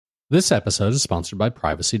This episode is sponsored by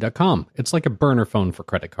Privacy.com. It's like a burner phone for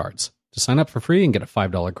credit cards. To sign up for free and get a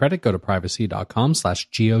 $5 credit, go to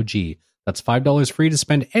Privacy.com/GOG. That's $5 free to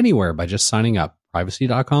spend anywhere by just signing up.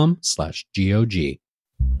 Privacy.com/GOG.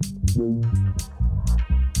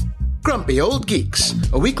 Grumpy Old Geeks,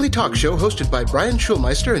 a weekly talk show hosted by Brian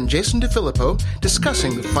Schulmeister and Jason DeFilippo,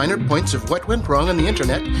 discussing the finer points of what went wrong on the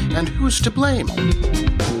internet and who's to blame.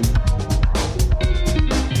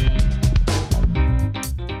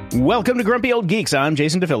 Welcome to Grumpy Old Geeks. I'm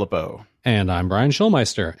Jason DeFilippo. And I'm Brian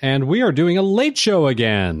Schulmeister. And we are doing a late show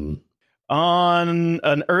again. On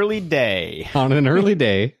an early day. On an early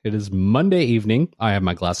day. It is Monday evening. I have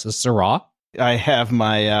my glasses Syrah. I have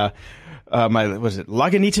my what is it?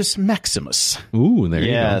 Lagunitas Maximus. Ooh, there you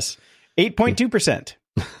go. Yes. 8.2%.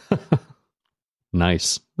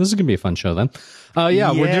 Nice. This is going to be a fun show then.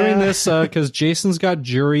 Yeah, we're doing this because Jason's got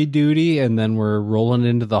jury duty, and then we're rolling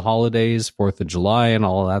into the holidays, 4th of July, and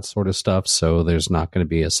all of that sort of stuff. So there's not going to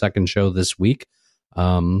be a second show this week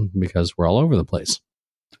because we're all over the place.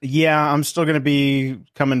 Yeah, I'm still going to be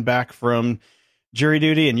coming back from jury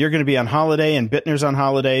duty, and you're going to be on holiday, and Bittner's on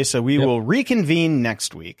holiday, so we will reconvene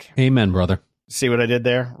next week. Amen, brother. See what I did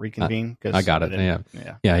there? Reconvene? I got it.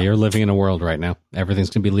 Yeah, you're living in a world right now. Everything's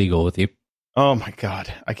going to be legal with you. Oh, my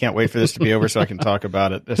God. I can't wait for this to be over so I can talk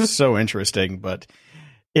about it. It's so interesting, but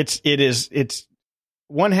it's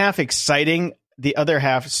one half exciting, the other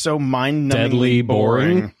half so mind-numbingly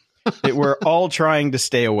boring that we're all trying to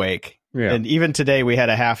stay awake. Yeah. And even today we had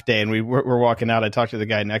a half day and we're walking out. I talked to the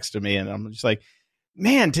guy next to me and I'm just like,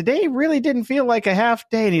 man, today really didn't feel like a half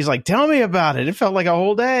day. And he's like, tell me about it. It felt like a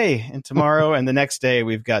whole day. And tomorrow and the next day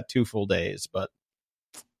we've got 2 full days. But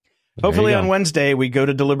hopefully on Wednesday we go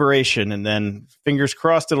to deliberation and then fingers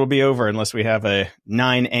crossed it'll be over unless we have a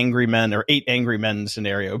 9 angry men or 8 angry men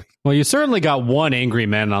scenario. Well, you certainly got 1 angry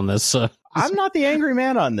man on this. I'm not the angry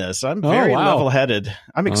man on this. I'm very level-headed.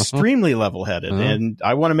 I'm extremely level-headed, and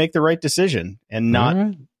I want to make the right decision and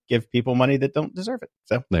not give people money that don't deserve it.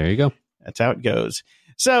 So there you go. That's how it goes.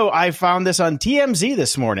 So I found this on TMZ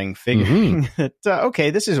this morning, figuring that,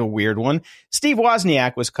 okay, this is a weird one. Steve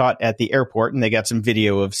Wozniak was caught at the airport, and they got some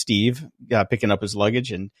video of Steve picking up his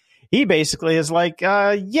luggage, and he basically is like,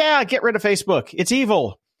 yeah, get rid of Facebook. It's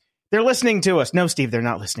evil. They're listening to us. No, Steve, they're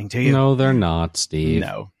not listening to you. No, they're not, Steve.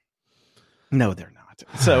 No, they're not.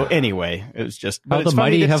 So anyway, it was just... How the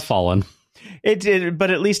mighty have fallen.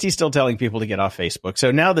 But at least he's still telling people to get off Facebook.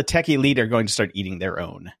 So now the tech elite are going to start eating their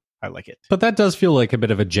own. I like it. But that does feel like a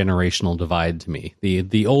bit of a generational divide to me.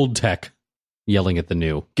 The old tech yelling at the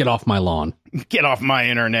new. Get off my lawn. Get off my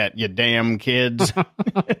internet, you damn kids.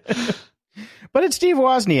 But it's Steve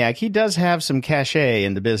Wozniak. He does have some cachet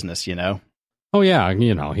in the business, you know. Oh, yeah.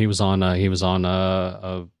 You know, he was on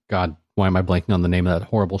God, why am I blanking on the name of that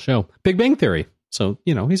horrible show? Big Bang Theory. So,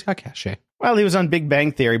 you know, he's got cachet. Well, he was on Big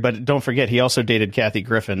Bang Theory, but don't forget, he also dated Kathy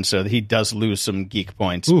Griffin, so he does lose some geek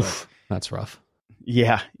points. Oof, that's rough.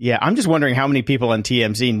 Yeah. I'm just wondering how many people on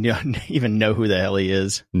TMZ even know who the hell he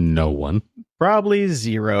is. No one. Probably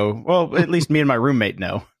 0. Well, at least me and my roommate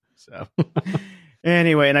know. So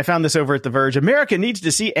anyway, and I found this over at The Verge. America needs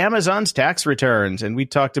to see Amazon's tax returns. And we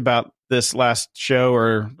talked about this last show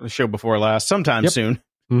or the show before last, sometime soon.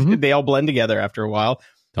 Mm-hmm. They all blend together after a while.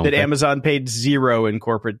 Amazon paid 0 in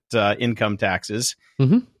corporate income taxes.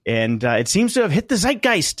 Mm-hmm. And it seems to have hit the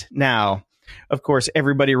zeitgeist now. Of course,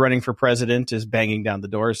 everybody running for president is banging down the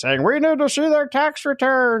door saying, we need to see their tax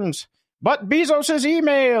returns. But Bezos's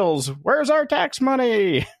emails. Where's our tax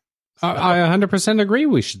money? I 100% agree.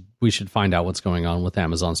 We should find out what's going on with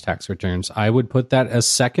Amazon's tax returns. I would put that as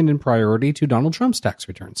second in priority to Donald Trump's tax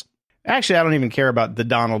returns. Actually, I don't even care about the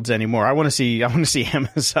Donalds anymore. I want to see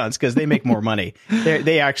Amazon's because they make more money.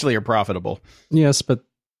 They actually are profitable. Yes, but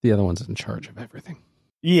the other one's in charge of everything.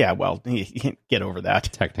 Yeah, well, you can't get over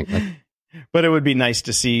that. Technically. But it would be nice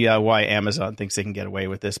to see why Amazon thinks they can get away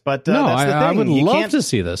with this. But no, that's the thing. I would love to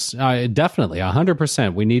see this. Definitely,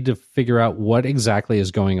 100%. We need to figure out what exactly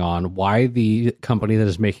is going on, why the company that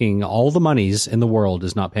is making all the monies in the world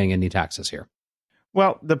is not paying any taxes here.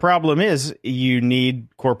 Well, the problem is you need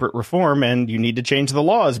corporate reform and you need to change the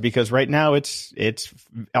laws because right now it's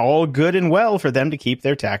all good and well for them to keep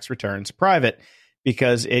their tax returns private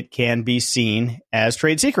because it can be seen as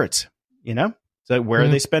trade secrets, you know? So where are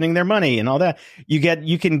they spending their money and all that?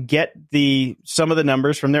 You can get some of the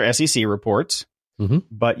numbers from their SEC reports,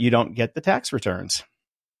 but you don't get the tax returns,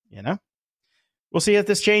 you know? We'll see if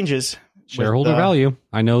this changes. Shareholder value.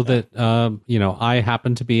 I know that, I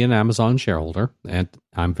happen to be an Amazon shareholder, and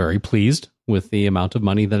I'm very pleased with the amount of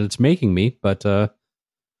money that it's making me. But, I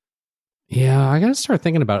got to start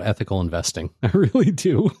thinking about ethical investing. I really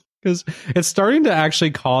do. Because it's starting to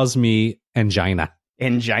actually cause me angina.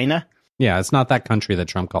 Angina? Yeah, it's not that country that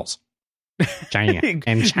Trump calls. China.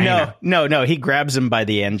 Angina. No. He grabs him by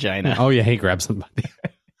the angina. Oh, yeah, he grabs them by the...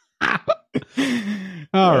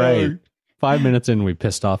 All right. 5 minutes in, we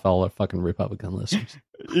pissed off all our fucking Republican listeners.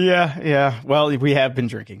 Yeah. Well, we have been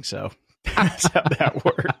drinking, so that's how that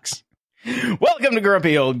works. Welcome to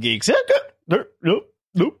Grumpy Old Geeks. Nope.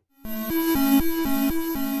 In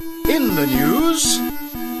the news...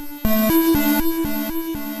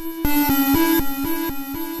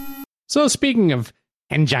 So speaking of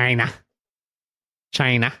angina,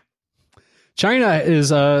 China is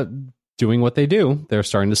doing what they do. They're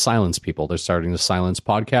starting to silence people. They're starting to silence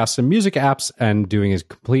podcasts and music apps and doing a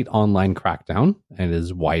complete online crackdown, and it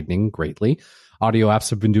is widening greatly. Audio apps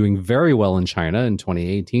have been doing very well in China. In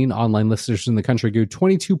 2018, online listeners in the country grew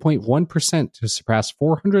 22.1% to surpass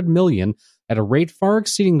 400 million at a rate far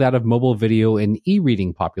exceeding that of mobile video and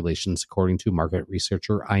e-reading populations, according to market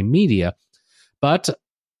researcher iMedia. But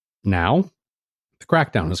now, the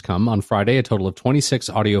crackdown has come. On Friday, a total of 26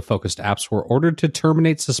 audio-focused apps were ordered to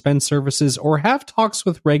terminate, suspend services, or have talks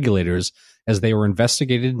with regulators as they were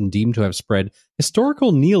investigated and deemed to have spread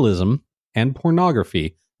historical nihilism and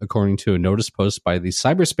pornography, according to a notice posted by the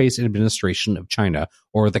Cyberspace Administration of China,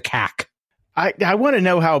 or the CAC. I want to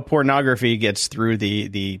know how pornography gets through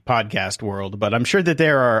the podcast world, but I'm sure that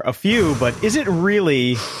there are a few, but is it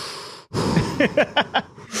really...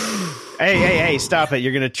 Hey, stop it.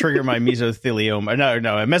 You're going to trigger my mesothelioma. No,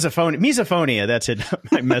 misophonia. That's it.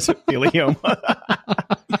 My mesothelioma.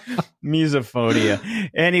 Misophonia.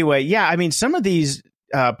 Anyway, yeah, I mean, some of these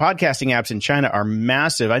podcasting apps in China are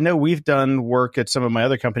massive. I know we've done work at some of my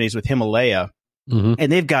other companies with Himalaya,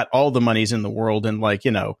 and they've got all the monies in the world and, like,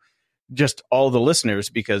 you know, just all the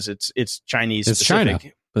listeners because it's Chinese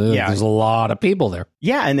specific. China. Yeah. There's a lot of people there.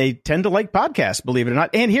 Yeah, and they tend to like podcasts, believe it or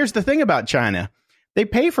not. And here's the thing about China. They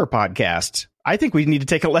pay for podcasts. I think we need to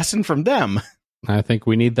take a lesson from them. I think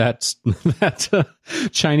we need that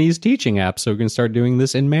Chinese teaching app so we can start doing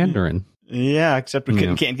this in Mandarin. Yeah, except we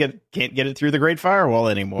can't get it through the Great Firewall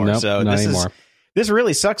anymore. Nope, so not anymore. This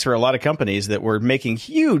really sucks for a lot of companies that were making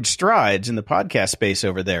huge strides in the podcast space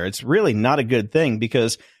over there. It's really not a good thing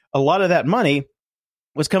because a lot of that money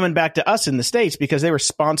was coming back to us in the States because they were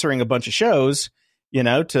sponsoring a bunch of shows, you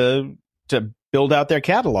know, to build out their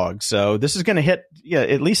catalog. So this is going to hit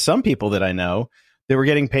at least some people that I know that were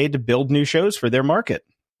getting paid to build new shows for their market.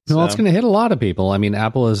 Well, it's going to hit a lot of people. I mean,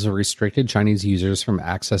 Apple has restricted Chinese users from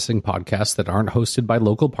accessing podcasts that aren't hosted by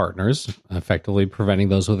local partners, effectively preventing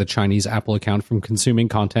those with a Chinese Apple account from consuming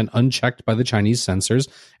content unchecked by the Chinese censors.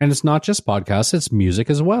 And it's not just podcasts, it's music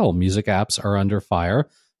as well. Music apps are under fire.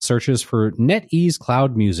 Searches for NetEase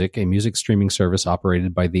Cloud Music, a music streaming service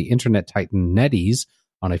operated by the internet titan NetEase,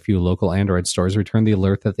 on a few local Android stores, returned the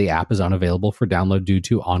alert that the app is unavailable for download due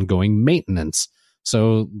to ongoing maintenance.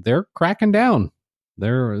 So they're cracking down.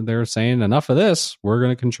 They're saying enough of this. We're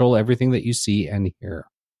going to control everything that you see and hear.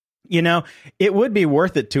 You know, it would be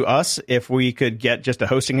worth it to us if we could get just a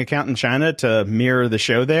hosting account in China to mirror the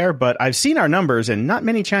show there. But I've seen our numbers and not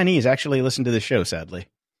many Chinese actually listen to the show, sadly.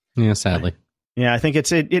 Yeah, sadly. Yeah, I think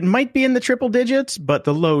it might be in the triple digits, but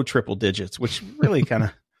the low triple digits, which really kind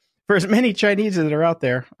of... For as many Chinese that are out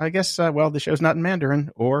there, I guess, the show's not in Mandarin.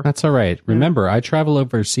 Or that's all right. Remember, I travel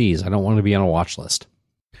overseas. I don't want to be on a watch list.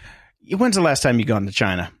 When's the last time you gone to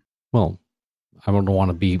China? Well, I don't want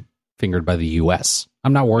to be fingered by the U.S.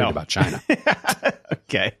 I'm not worried about China.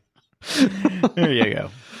 Okay. There you go.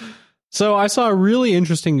 So I saw a really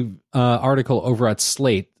interesting article over at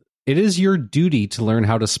Slate. It is your duty to learn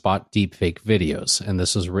how to spot deepfake videos. And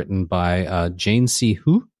this was written by Jane C.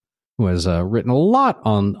 Hu, who has written a lot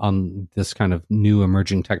on this kind of new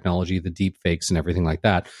emerging technology, the deep fakes and everything like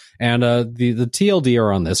that. And the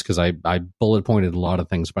TLDR on this, because I bullet pointed a lot of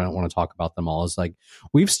things, but I don't want to talk about them all, is like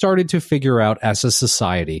we've started to figure out as a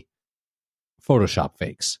society Photoshop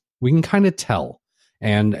fakes. We can kind of tell.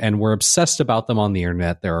 And we're obsessed about them on the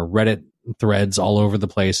internet. There are Reddit threads all over the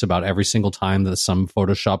place about every single time that some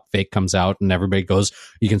Photoshop fake comes out, and everybody goes,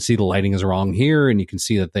 you can see the lighting is wrong here, and you can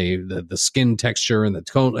see that the skin texture and the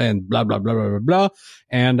tone and blah blah blah blah blah blah.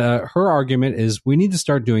 And her argument is we need to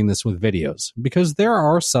start doing this with videos because there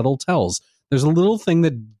are subtle tells. There's a little thing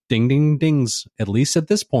that dings, at least at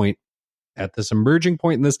this point, at this emerging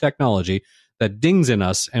point in this technology, that dings in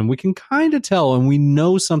us, and we can kind of tell, and we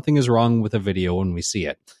know something is wrong with a video when we see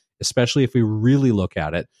it, especially if we really look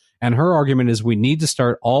at it. And her argument is we need to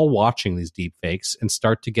start all watching these deep fakes and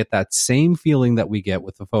start to get that same feeling that we get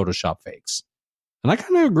with the Photoshop fakes. And I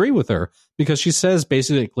kind of agree with her because she says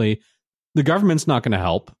basically the government's not going to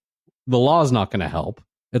help. The law is not going to help.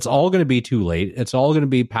 It's all going to be too late. It's all going to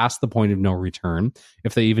be past the point of no return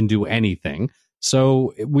if they even do anything.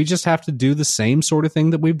 So we just have to do the same sort of thing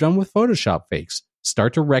that we've done with Photoshop fakes.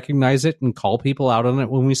 Start to recognize it and call people out on it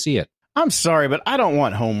when we see it. I'm sorry, but I don't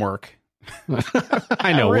want homework.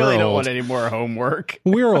 I know. I really we're don't old. want any more homework.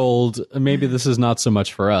 We're old. Maybe this is not so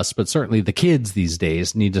much for us, but certainly the kids these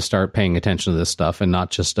days need to start paying attention to this stuff and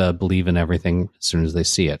not just believe in everything as soon as they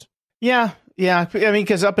see it. Yeah. I mean,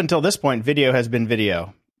 because up until this point, video has been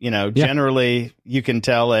video. Generally you can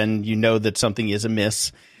tell and you know that something is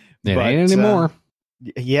amiss. It ain't anymore.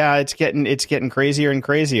 Yeah, it's getting crazier and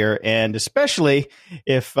crazier, and especially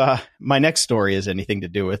if my next story has anything to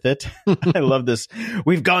do with it. I love this.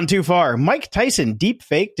 We've gone too far. Mike Tyson deep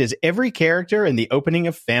faked as every character in the opening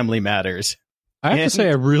of Family Matters. I have to say,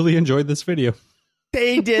 I really enjoyed this video.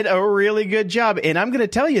 They did a really good job, and I'm going to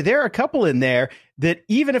tell you, there are a couple in there that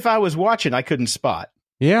even if I was watching, I couldn't spot.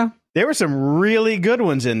 Yeah. There were some really good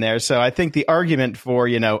ones in there, so I think the argument for,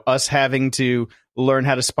 us having to learn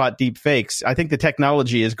how to spot deep fakes, I think the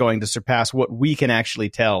technology is going to surpass what we can actually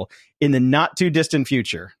tell in the not too distant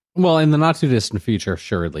future. Well, in the not too distant future,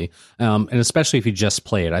 surely, and especially if you just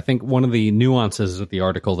play it. I think one of the nuances of the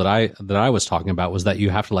article that I was talking about was that you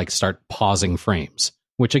have to start pausing frames,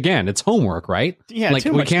 which again, it's homework, right? Yeah, we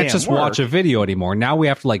can't just watch a video anymore. Now we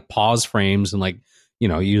have to pause frames and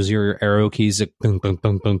use your arrow keys,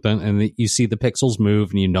 and you see the pixels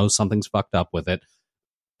move, and you know something's fucked up with it.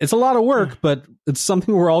 It's a lot of work, but it's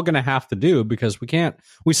something we're all going to have to do because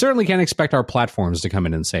we certainly can't expect our platforms to come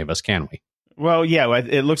in and save us, can we? Well, yeah,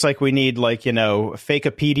 it looks like we need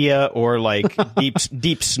Fakepedia or deep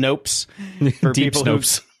Snopes for deep people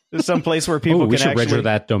Snopes. Some place where people we can should register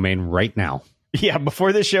that domain right now. Yeah,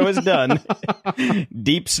 before this show is done.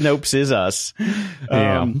 Deep Snopes is us.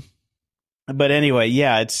 Yeah. But anyway,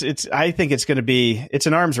 yeah, I think it's going to be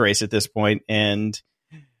an arms race at this point, and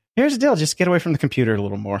here's the deal: just get away from the computer a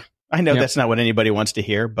little more. I know that's not what anybody wants to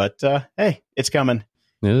hear, but hey, it's coming.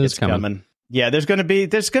 It's coming. Yeah, there's going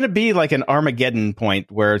to be like an Armageddon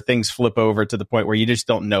point where things flip over to the point where you just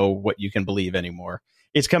don't know what you can believe anymore.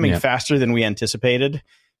 It's coming faster than we anticipated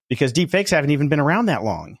because deepfakes haven't even been around that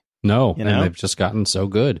long. No, and they've just gotten so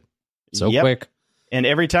good, so quick. And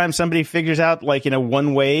every time somebody figures out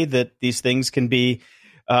one way that these things can be,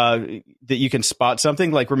 that you can spot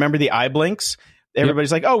something, remember the eye blinks?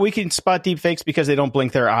 Everybody's like, oh, we can spot deep fakes because they don't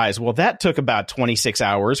blink their eyes. Well, that took about 26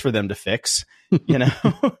 hours for them to fix,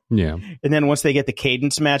 Yeah. And then once they get the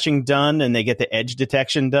cadence matching done and they get the edge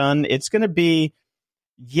detection done, it's going to be,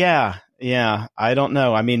 yeah, I don't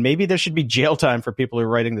know. I mean, maybe there should be jail time for people who are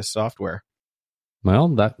writing this software. Well,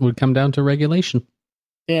 that would come down to regulation.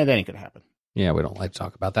 Yeah, that ain't going to happen. Yeah, we don't like to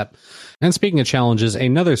talk about that. And speaking of challenges,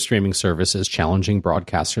 another streaming service is challenging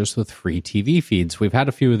broadcasters with free TV feeds. We've had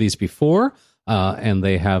a few of these before, and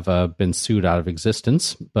they have been sued out of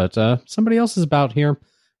existence. But somebody else is about here.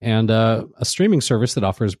 And a streaming service that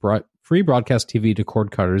offers free broadcast TV to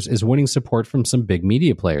cord cutters is winning support from some big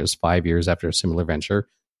media players 5 years after a similar venture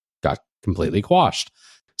got completely quashed.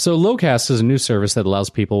 So Locast is a new service that allows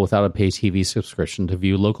people without a pay TV subscription to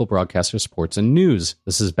view local broadcaster sports and news.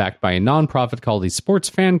 This is backed by a nonprofit called the Sports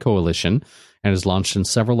Fan Coalition and is launched in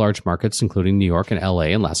several large markets, including New York and LA,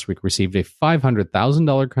 and last week received a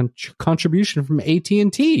 $500,000 contribution from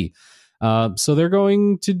AT&T. So they're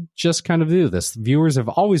going to just kind of do this. Viewers have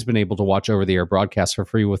always been able to watch over-the-air broadcasts for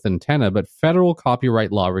free with antenna, but federal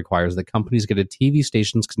copyright law requires that companies get a TV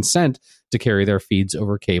station's consent to carry their feeds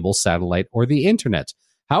over cable, satellite, or the internet.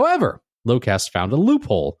 However, Locast found a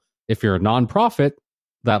loophole. If you're a nonprofit,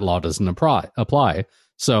 that law doesn't apply.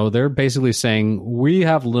 So they're basically saying we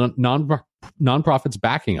have nonprofits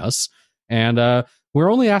backing us, and we're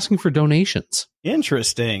only asking for donations.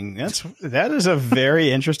 Interesting. That is a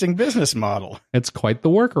very interesting business model. It's quite the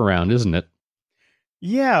workaround, isn't it?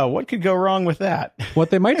 Yeah, what could go wrong with that? What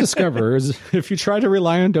they might discover is if you try to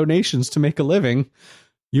rely on donations to make a living,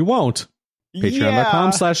 you won't.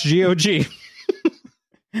 Patreon.com/GOG.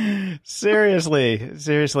 Seriously,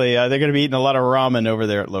 they're going to be eating a lot of ramen over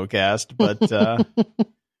there at Locast, but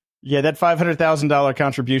yeah, that $500,000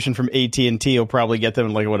 contribution from AT&T will probably get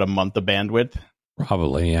them a month of bandwidth.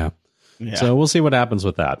 Probably, yeah. So we'll see what happens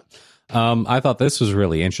with that. I thought this was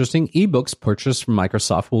really interesting. Ebooks purchased from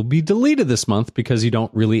Microsoft will be deleted this month because you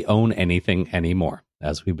don't really own anything anymore,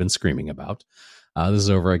 as we've been screaming about. This is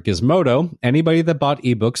over at Gizmodo. Anybody that bought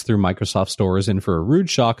ebooks through Microsoft Store is in for a rude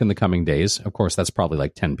shock in the coming days. Of course, that's probably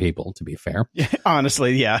 10 people, to be fair.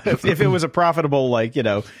 Honestly, yeah. If it was a profitable,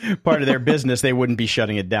 part of their business, they wouldn't be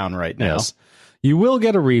shutting it down right now. Yes. You will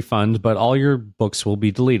get a refund, but all your books will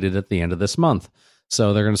be deleted at the end of this month.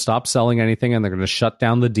 So they're going to stop selling anything, and they're going to shut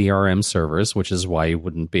down the DRM servers, which is why you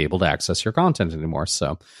wouldn't be able to access your content anymore.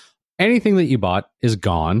 So anything that you bought is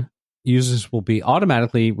gone. Users will be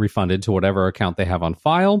automatically refunded to whatever account they have on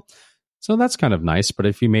file. So that's kind of nice. But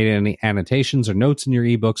if you made any annotations or notes in your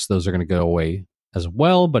ebooks, those are going to go away as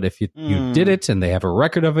well. But if you did it and they have a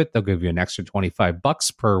record of it, they'll give you an extra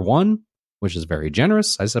 $25 per one, which is very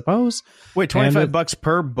generous, I suppose. Wait, $25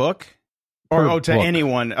 per book? Or to book.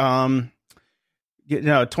 Anyone?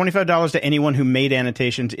 $25 to anyone who made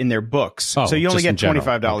annotations in their books. So you only get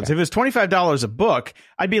 $25. Okay. If it was $25 a book,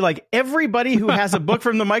 I'd be like, everybody who has a book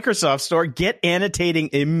from the Microsoft Store, get annotating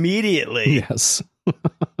immediately. Yes.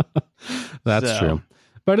 That's true.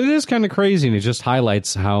 But it is kind of crazy, and it just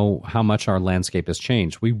highlights how much our landscape has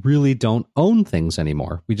changed. We really don't own things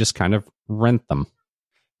anymore. We just kind of rent them.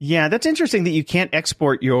 Yeah, that's interesting that you can't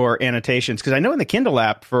export your annotations, because I know in the Kindle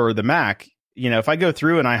app for the Mac, if I go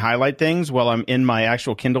through and I highlight things while I'm in my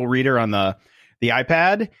actual Kindle reader on the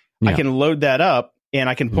iPad, I can load that up and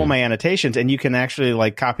I can pull my annotations, and you can actually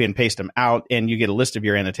like copy and paste them out, and you get a list of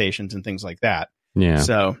your annotations and things like that. Yeah.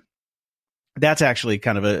 So that's actually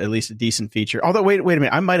kind of at least a decent feature. Although, wait a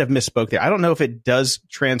minute, I might have misspoke there. I don't know if it does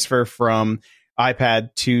transfer from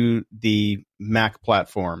iPad to the Mac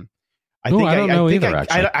platform. I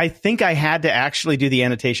think I had to actually do the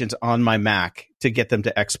annotations on my Mac to get them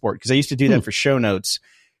to export, because I used to do that for show notes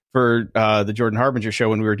for the Jordan Harbinger show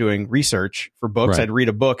when we were doing research for books. Right. I'd read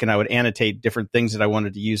a book and I would annotate different things that I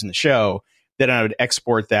wanted to use in the show. Then I would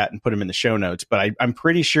export that and put them in the show notes. But I'm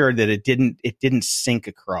pretty sure that it didn't sync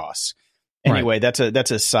across. Anyway, that's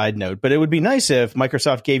a side note. But it would be nice if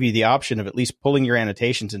Microsoft gave you the option of at least pulling your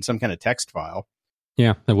annotations in some kind of text file.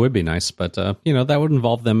 Yeah, that would be nice. But, that would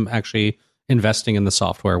involve them actually investing in the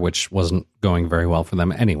software, which wasn't going very well for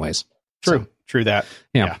them anyways. True that.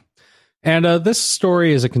 Yeah. And this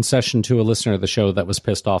story is a concession to a listener of the show that was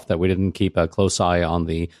pissed off that we didn't keep a close eye on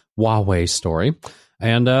the Huawei story.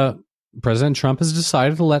 And President Trump has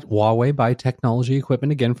decided to let Huawei buy technology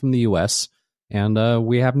equipment again from the U.S., and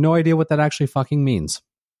we have no idea what that actually fucking means.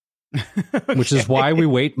 Okay. Which is why we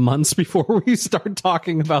wait months before we start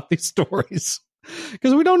talking about these stories.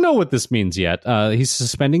 Because we don't know what this means yet. He's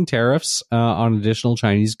suspending tariffs on additional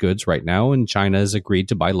Chinese goods right now, and China has agreed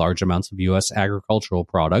to buy large amounts of U.S. agricultural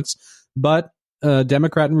products. But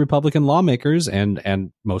Democrat and Republican lawmakers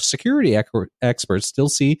and most security experts still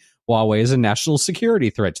see Huawei as a national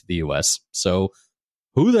security threat to the U.S. So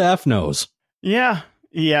who the F knows? Yeah,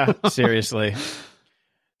 seriously.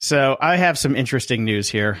 So I have some interesting news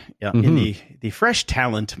here in the fresh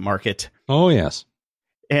talent market. Oh, yes.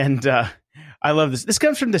 And I love this. This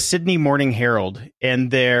comes from the Sydney Morning Herald,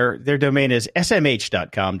 and their domain is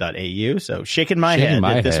smh.com.au. So shaking my head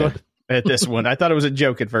at this one. I thought it was a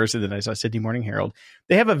joke at first, and then I saw Sydney Morning Herald.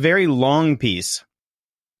 They have a very long piece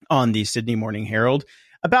on the Sydney Morning Herald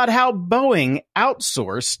about how Boeing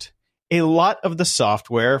outsourced a lot of the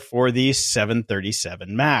software for the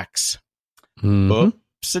 737 MAX.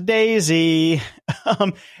 Oops-a-daisy.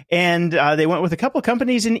 And they went with a couple of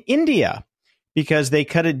companies in India, because they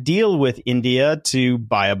cut a deal with India to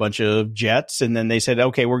buy a bunch of jets. And then they said,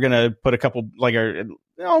 okay, we're going to put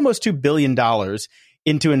almost $2 billion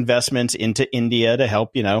into investments into India to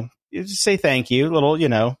help, say thank you, little,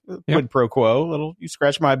 quid pro quo, little, you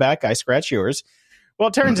scratch my back, I scratch yours. Well,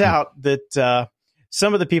 it turns out that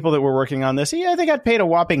some of the people that were working on this, they got paid a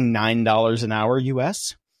whopping $9 an hour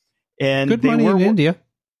US. And good money in India.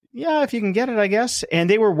 Yeah, if you can get it, I guess. And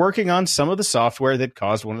they were working on some of the software that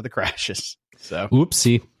caused one of the crashes. So,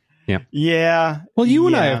 oopsie. Yeah. Well, you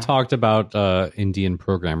and I have talked about Indian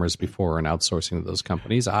programmers before and outsourcing to those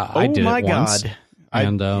companies. I did it once.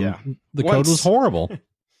 And the code was horrible.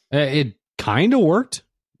 It kind of worked.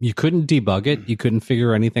 You couldn't debug it. You couldn't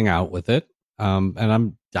figure anything out with it.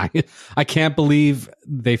 And I can't believe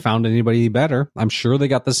they found anybody better. I'm sure they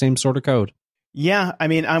got the same sort of code. Yeah, I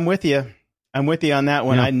mean, I'm with you. I'm with you on that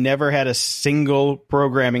one. Yeah. I never had a single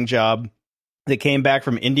programming job that came back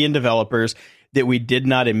from Indian developers that we did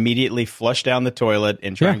not immediately flush down the toilet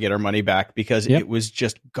and try and get our money back, because it was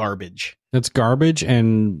just garbage. It's garbage,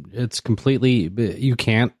 and it's completely, you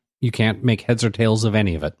can't make heads or tails of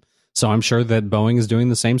any of it. So I'm sure that Boeing is doing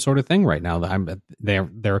the same sort of thing right now.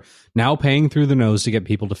 They're now paying through the nose to get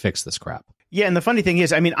people to fix this crap. Yeah, and the funny thing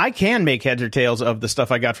is, I mean, I can make heads or tails of the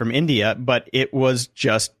stuff I got from India, but it was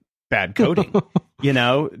just bad coding.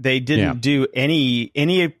 They didn't do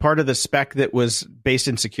any part of the spec that was based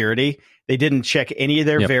in security. They didn't check any of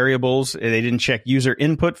their variables. They didn't check user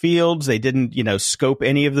input fields. They didn't, scope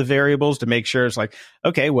any of the variables to make sure it's like,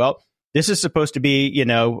 okay, well, this is supposed to be,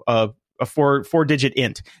 a a four-digit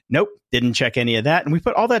int. Nope, didn't check any of that. And we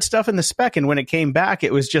put all that stuff in the spec. And when it came back,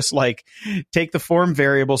 it was just like, take the form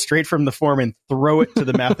variable straight from the form and throw it to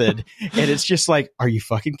the method. And it's just like, are you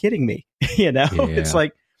fucking kidding me? It's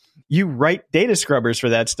like, you write data scrubbers for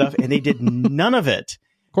that stuff, and they did none of it.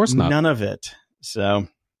 Of course not. None of it. So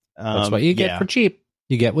that's what you get for cheap.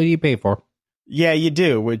 You get what you pay for. Yeah, you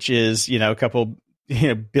do, which is, a couple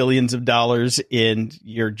billions of dollars in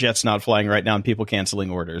your jets not flying right now and people canceling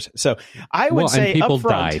orders. So I would say people upfront,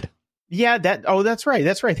 died. Yeah, that's right.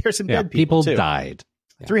 That's right. There's some dead people too. Died.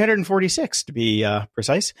 Yeah. 346 to be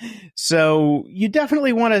precise. So you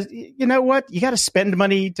definitely want to, you know what? You got to spend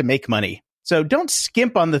money to make money. So don't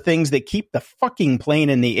skimp on the things that keep the fucking plane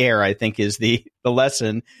in the air, I think is the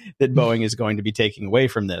lesson that Boeing is going to be taking away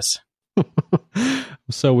from this.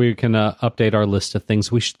 So we can update our list of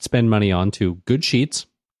things we should spend money on to good sheets,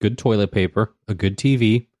 good toilet paper, a good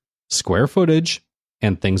TV, square footage,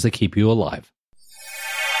 and things that keep you alive.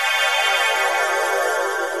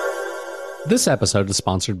 This episode is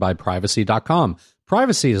sponsored by Privacy.com.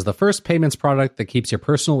 Privacy is the first payments product that keeps your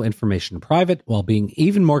personal information private while being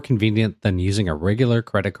even more convenient than using a regular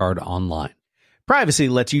credit card online. Privacy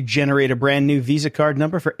lets you generate a brand new Visa card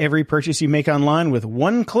number for every purchase you make online with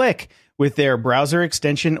one click with their browser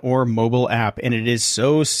extension or mobile app. And it is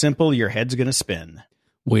so simple, your head's going to spin.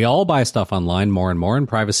 We all buy stuff online more and more, and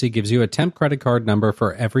Privacy gives you a temp credit card number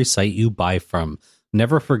for every site you buy from.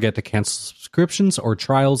 Never forget to cancel subscriptions or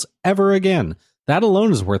trials ever again. That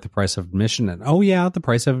alone is worth the price of admission. And oh yeah, the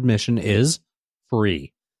price of admission is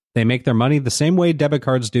free. They make their money the same way debit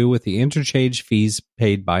cards do with the interchange fees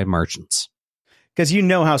paid by merchants. Because you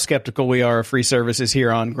know how skeptical we are of free services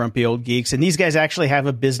here on Grumpy Old Geeks, and these guys actually have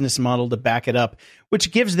a business model to back it up,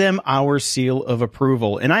 which gives them our seal of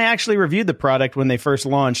approval. And I actually reviewed the product when they first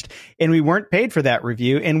launched, and we weren't paid for that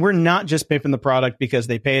review, and we're not just pimping the product because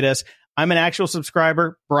they paid us. I'm an actual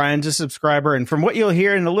subscriber, Brian's a subscriber, and from what you'll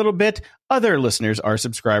hear in a little bit, other listeners are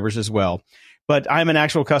subscribers as well. But I'm an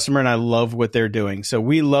actual customer, and I love what they're doing. So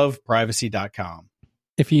we love Privacy.com.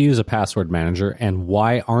 If you use a password manager, and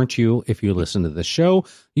why aren't you if you listen to the show,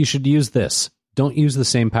 you should use this. Don't use the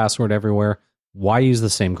same password everywhere. Why use the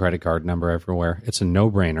same credit card number everywhere? It's a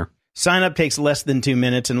no-brainer. Sign up takes less than 2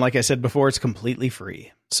 minutes, and like I said before, it's completely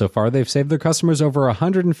free. So far, they've saved their customers over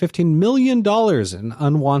 $115 million in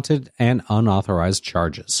unwanted and unauthorized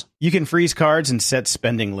charges. You can freeze cards and set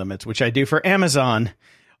spending limits, which I do for Amazon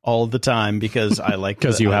all the time because I like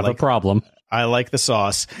because you have a problem. I like the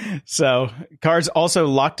sauce. So cards also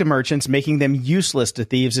lock to merchants, making them useless to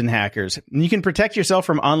thieves and hackers. And you can protect yourself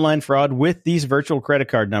from online fraud with these virtual credit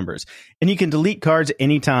card numbers. And you can delete cards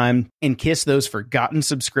anytime and kiss those forgotten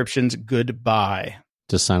subscriptions goodbye.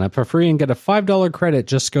 To sign up for free and get a $5 credit,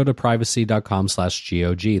 just go to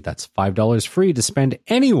privacy.com/GOG. That's $5 free to spend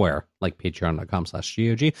anywhere, like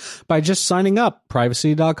patreon.com/GOG, by just signing up.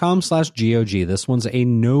 Privacy.com/GOG. This one's a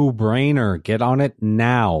no-brainer. Get on it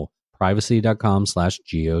now.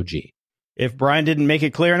 Privacy.com/GOG. If Brian didn't make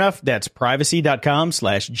it clear enough, that's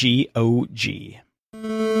privacy.com/GOG.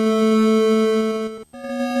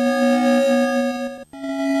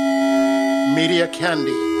 Media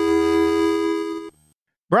Candy.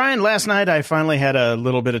 Brian, last night I finally had a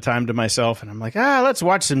little bit of time to myself, and I'm like, let's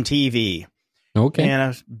watch some TV. Okay. And I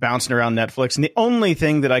was bouncing around Netflix, and the only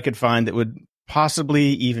thing that I could find that would possibly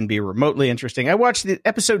even be remotely interesting, I watched the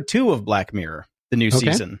episode 2 of Black Mirror, the new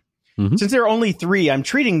season. Mm-hmm. Since there are only 3, I'm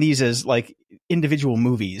treating these as like individual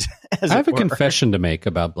movies. I have a confession to make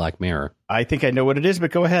about Black Mirror. I think I know what it is,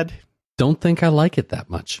 but go ahead. Don't think I like it that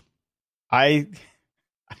much. I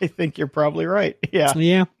think you're probably right. Yeah.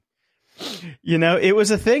 Yeah. It was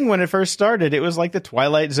a thing when it first started. It was like the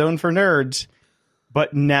Twilight Zone for nerds.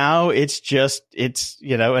 But now it's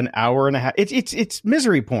an hour and a half. It's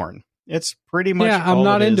misery porn. It's pretty much. Yeah, I'm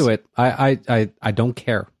not into it. I don't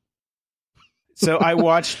care. So I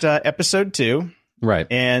watched episode 2. Right.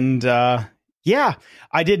 And I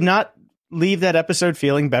did not leave that episode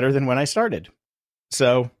feeling better than when I started.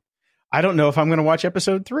 So I don't know if I'm going to watch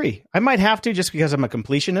episode 3. I might have to just because I'm a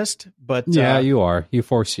completionist. But yeah, you are. You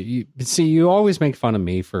force you. See, you always make fun of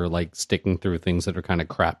me for like sticking through things that are kind of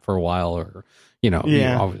crap for a while, or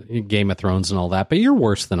Game of Thrones and all that. But you're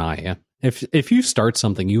worse than I am. If you start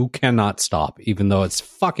something, you cannot stop, even though it's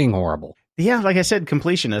fucking horrible. Yeah, like I said,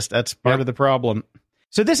 completionist. That's part of the problem.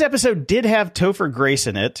 So this episode did have Topher Grace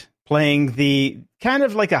in it, playing the kind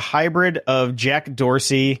of like a hybrid of Jack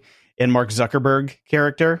Dorsey and Mark Zuckerberg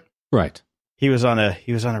character. Right. He was on a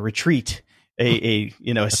retreat, a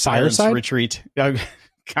silence fireside retreat.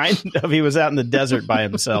 Kind of. He was out in the desert by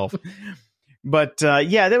himself. But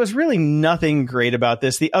there was really nothing great about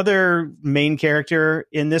this. The other main character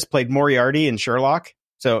in this played Moriarty in Sherlock.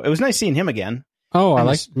 So it was nice seeing him again. Oh, I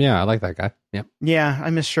like that guy. Yeah. Yeah, I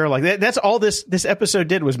miss Sherlock. That's all this episode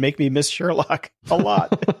did was make me miss Sherlock a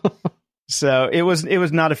lot. So it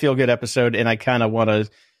was not a feel good episode, and I kind of want to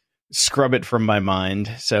scrub it from my mind.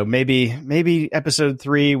 So maybe episode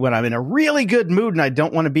 3, when I'm in a really good mood and I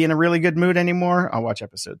don't want to be in a really good mood anymore, I'll watch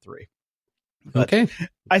episode 3. But okay.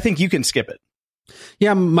 I think you can skip it.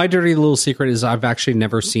 Yeah, my dirty little secret is I've actually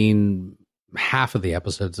never seen half of the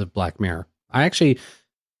episodes of Black Mirror.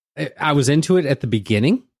 I was into it at the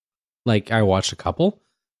beginning. Like, I watched a couple,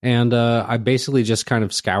 and I basically just kind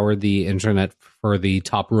of scoured the internet for the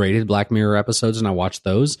top-rated Black Mirror episodes, and I watched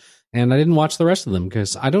those, and I didn't watch the rest of them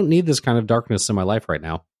because I don't need this kind of darkness in my life right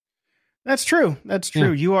now. That's true.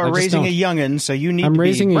 Yeah, you are raising a youngin', so you need to be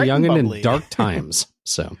raising a youngin' in dark times,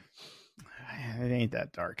 so. It ain't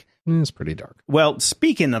that dark. It's pretty dark. Well,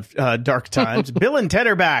 speaking of dark times, Bill and Ted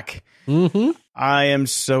are back. Mm-hmm. I am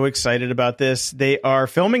so excited about this. They are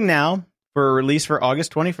filming now for release for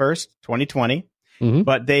August 21st, 2020. Mm-hmm.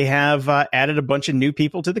 But they have added a bunch of new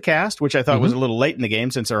people to the cast, which I thought was a little late in the game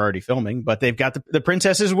since they're already filming. But they've got the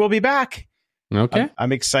princesses will be back. Okay.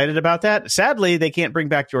 I'm excited about that. Sadly, they can't bring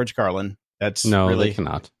back George Carlin. They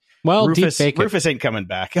cannot. Well, Rufus ain't coming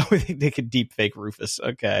back. They could deep fake Rufus.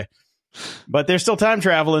 Okay. But they're still time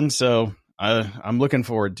traveling, so I'm looking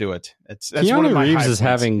forward to it. That's Keanu one of my Reeves high is points.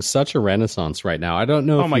 Having such a renaissance right now. I don't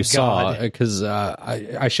know if you saw, because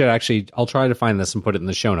I should actually, I'll try to find this and put it in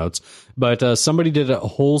the show notes. But somebody did a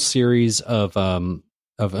whole series of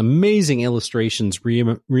amazing illustrations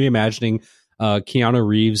reimagining Keanu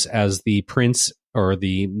Reeves as the prince or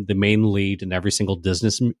the main lead in every single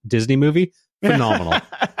Disney movie. Phenomenal.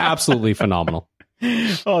 Absolutely phenomenal.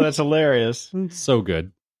 Oh, that's hilarious. It's so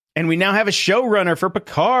good. And we now have a showrunner for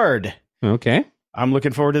Picard. Okay. I'm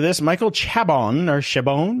looking forward to this. Michael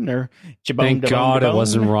Chabon. Thank God it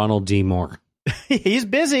wasn't Ronald D. Moore. He's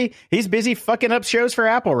busy. He's busy fucking up shows for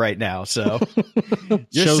Apple right now. So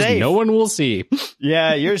you're shows safe. No one will see.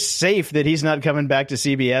 Yeah, you're safe that he's not coming back to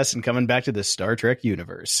CBS and coming back to the Star Trek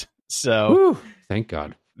universe. So whew, thank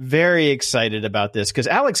God. Very excited about this because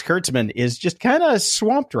Alex Kurtzman is just kind of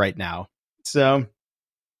swamped right now. So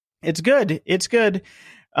it's good. It's good.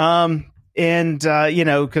 Because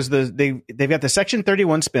they've got the Section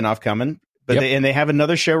 31 spinoff coming, but they have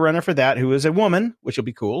another showrunner for that who is a woman, which will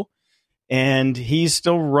be cool. And he's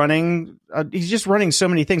still running. He's just running so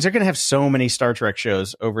many things. They're going to have so many Star Trek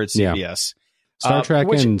shows over at CBS. Yeah. Star Trek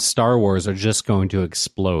and Star Wars are just going to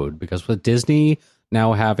explode because with Disney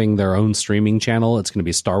now having their own streaming channel, it's going to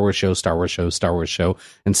be Star Wars show, Star Wars show, Star Wars show,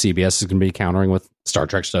 and CBS is going to be countering with Star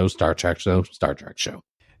Trek show, Star Trek show, Star Trek show.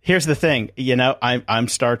 Here's the thing, I'm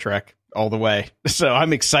Star Trek all the way, so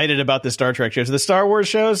I'm excited about the Star Trek shows. The Star Wars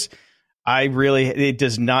shows, it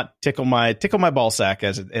does not tickle my ball sack,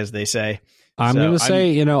 as they say. I'm going to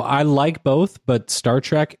say, I like both, but Star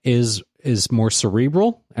Trek is more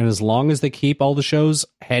cerebral, and as long as they keep all the shows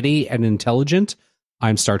heady and intelligent,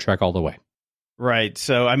 I'm Star Trek all the way. Right.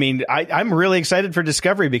 So, I'm really excited for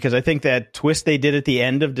Discovery because I think that twist they did at the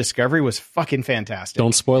end of Discovery was fucking fantastic.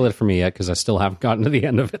 Don't spoil it for me yet because I still haven't gotten to the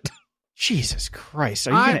end of it. Jesus Christ.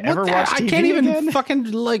 Are you going to ever watch TV I can't even again?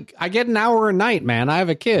 fucking, I get an hour a night, man. I have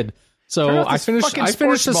a kid. So I finished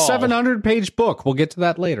a 700-page book. We'll get to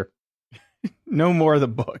that later. No more of the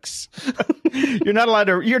books. You're not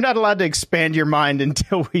allowed to expand your mind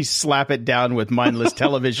until we slap it down with mindless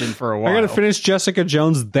television for a while. I got to finish Jessica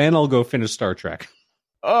Jones, then I'll go finish Star Trek.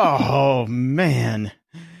 Oh man.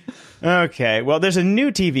 Okay. Well, there's a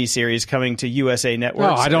new TV series coming to USA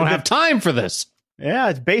Network. Oh, I don't have time for this. Yeah,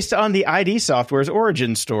 it's based on the ID Software's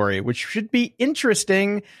origin story, which should be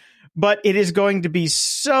interesting. But it is going to be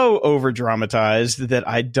so over dramatized that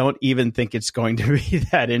I don't even think it's going to be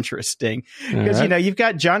that interesting. Because, you've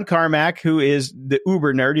got John Carmack, who is the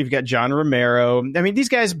uber nerd. You've got John Romero. These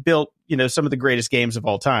guys built, some of the greatest games of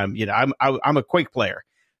all time. I'm a Quake player.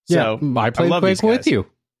 So I played Quake with you.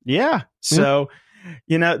 Yeah. So,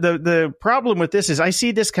 the problem with this is I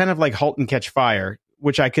see this kind of like Halt and Catch Fire,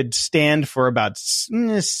 which I could stand for about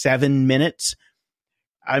 7 minutes.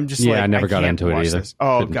 I'm just I never got into it either. This.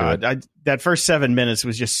 Oh God. That first 7 minutes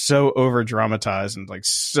was just so over dramatized and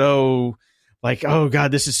oh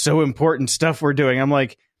God, this is so important stuff we're doing. I'm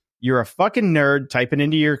like, you're a fucking nerd typing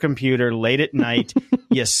into your computer late at night.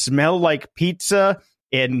 You smell like pizza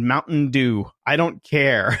and Mountain Dew. I don't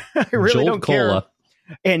care. I really don't care.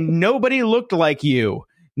 And nobody looked like you.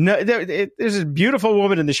 No, there's a beautiful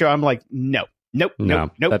woman in the show. I'm like, nope.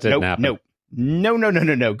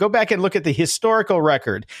 No. Go back and look at the historical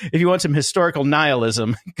record. If you want some historical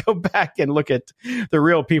nihilism, go back and look at the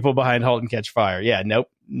real people behind *Halt and Catch Fire*. Yeah, nope.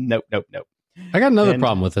 I got another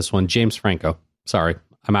problem with this one. James Franco. Sorry,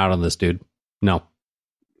 I'm out on this dude. No.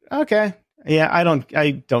 Okay. Yeah, I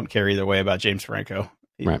don't care either way about James Franco.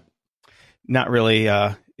 Right. Not really,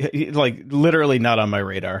 like literally not on my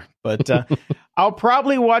radar. But I'll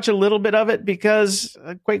probably watch a little bit of it because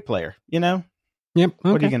a Quake player, you know? Yep.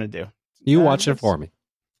 Okay. What are you going to do? You watch it for me.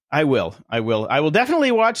 I will. I will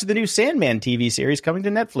definitely watch the new Sandman TV series coming to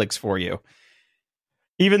Netflix for you.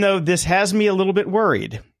 Even though this has me a little bit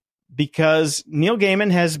worried because Neil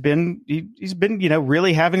Gaiman he's been,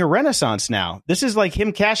 really having a renaissance now. This is like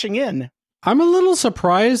him cashing in. I'm a little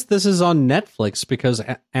surprised this is on Netflix because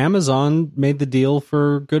Amazon made the deal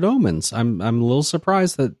for Good Omens. I'm a little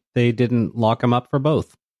surprised that they didn't lock him up for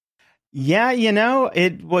both. Yeah,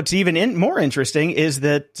 what's even more interesting is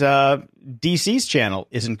that DC's channel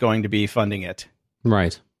isn't going to be funding it.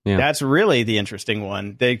 Right. Yeah. That's really the interesting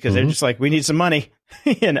one because they're just like, we need some money,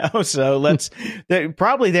 so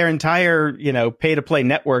probably their entire, pay to play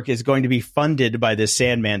network is going to be funded by this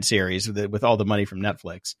Sandman series with all the money from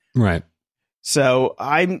Netflix. Right. So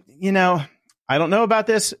I don't know about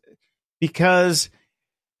this because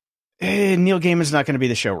Neil Gaiman's not going to be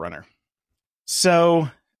the showrunner. So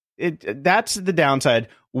that's the downside.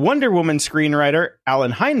 Wonder Woman screenwriter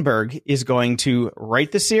Alan Heinberg is going to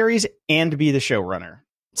write the series and be the showrunner.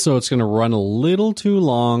 So it's going to run a little too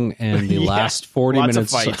long, and the last 40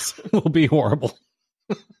 minutes will be horrible.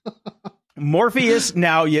 Morpheus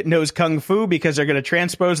now knows Kung Fu because they're going to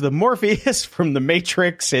transpose the Morpheus from the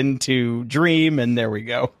Matrix into Dream, and there we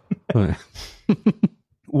go.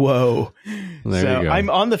 Whoa. There you go. I'm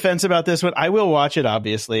on the fence about this one. I will watch it,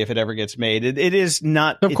 obviously, if it ever gets made. It is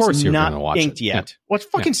not, of course you're not gonna watch inked it. yet. Yeah. Well, it's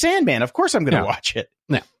fucking Sandman. Of course I'm going to watch it.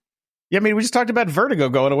 Yeah. I mean, we just talked about Vertigo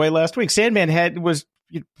going away last week. Sandman was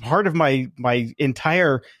part of my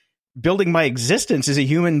entire building my existence as a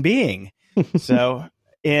human being. So,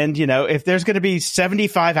 and if there's going to be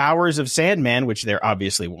 75 hours of Sandman, which there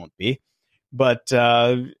obviously won't be, but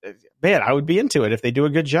man, I would be into it if they do a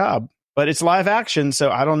good job. But it's live action,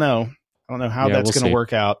 so I don't know. I don't know how that's going to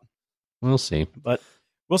work out. We'll see. But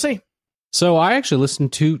we'll see. So I actually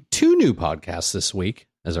listened to 2 new podcasts this week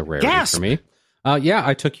as a rarity for me.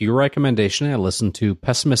 I took your recommendation. I listened to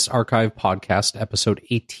Pessimist Archive podcast episode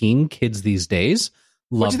 18, Kids These Days.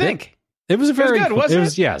 Loved What'd you think? It was very good, wasn't it? It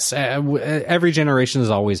was, yes. Every generation has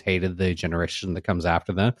always hated the generation that comes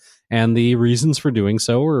after them. And the reasons for doing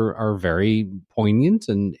so are very poignant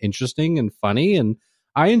and interesting and funny. And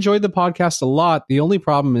I enjoyed the podcast a lot. The only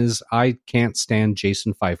problem is I can't stand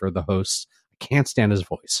Jason Pfeiffer, the host. I can't stand his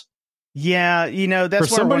voice. Yeah, that's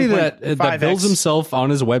for somebody that builds himself on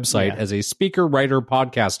his website as a speaker, writer,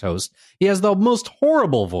 podcast host. He has the most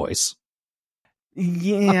horrible voice.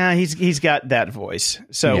 Yeah, he's got that voice.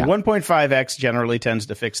 So 1.5x generally tends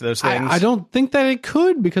to fix those things. I don't think that it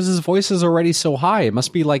could because his voice is already so high. It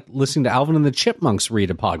must be like listening to Alvin and the Chipmunks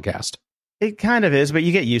read a podcast. It kind of is, but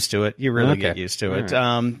you get used to it. You really get used to it.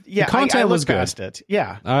 Right. The content was good. It.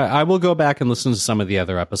 Yeah, I will go back and listen to some of the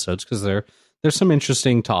other episodes because there's some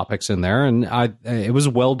interesting topics in there, and it was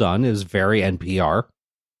well done. It was very NPR.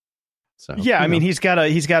 So I mean, he's got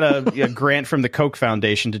a grant from the Koch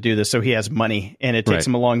Foundation to do this, so he has money, and it takes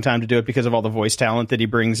him a long time to do it because of all the voice talent that he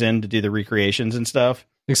brings in to do the recreations and stuff.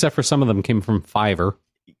 Except for some of them came from Fiverr.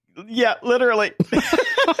 Yeah, literally.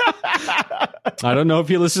 I don't know if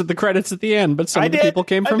you listened to the credits at the end, but some of the people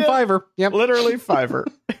came from Fiverr. Yep. Literally Fiverr.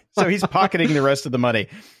 So he's pocketing the rest of the money.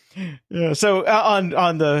 Yeah, so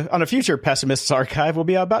on a future Pessimists Archive will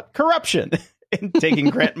be about corruption and taking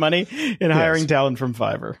grant money and hiring talent from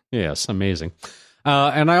Fiverr. Yes, amazing.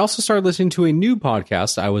 And I also started listening to a new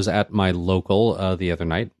podcast. I was at my local the other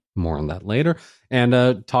night. More on that later.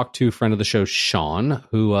 And talked to a friend of the show, Sean,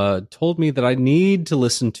 who told me that I need to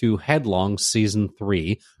listen to Headlong Season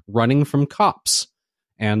 3, Running from Cops.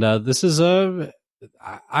 And this is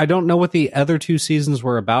I don't know what the other 2 seasons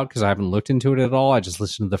were about because I haven't looked into it at all. I just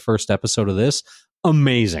listened to the first episode of this.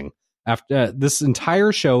 Amazing. After this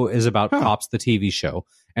entire show is about Cops, the TV show,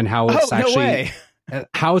 and how it's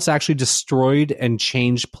how it's actually destroyed and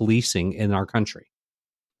changed policing in our country.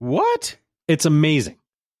 What? It's amazing.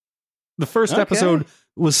 The first episode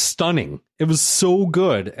was stunning. It was so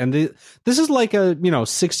good. And this is like a,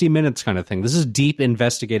 60 minutes kind of thing. This is deep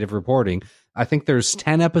investigative reporting. I think there's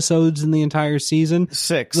 10 episodes in the entire season.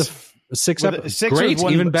 6. 6 episodes. Great,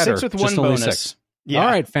 even better. 6 with one bonus. 6. Yeah. All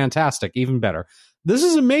right, fantastic. Even better. This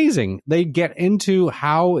is amazing. They get into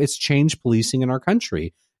how it's changed policing in our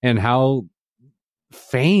country and how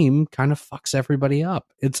fame kind of fucks everybody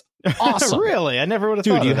up. It's awesome. Really? I never would have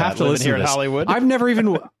thought you of have that to listen here to in this. Hollywood. I've never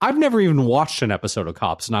even watched an episode of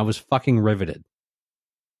Cops, and I was fucking riveted.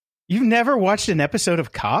 You've never watched an episode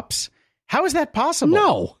of Cops? How is that possible?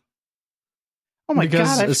 No. Oh my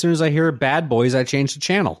because God. As soon as I hear Bad Boys, I change the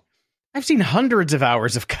channel. I've seen hundreds of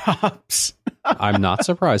hours of Cops. I'm not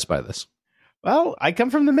surprised by this. Well, I come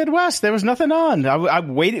from the Midwest. There was nothing on. I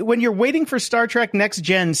waited when you're waiting for Star Trek Next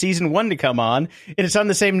Gen Season 1 to come on, and it's on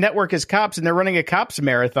the same network as Cops, and they're running a Cops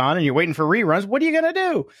marathon, and you're waiting for reruns. What are you going to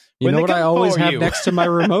do? You know what I always have next to my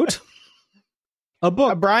remote? A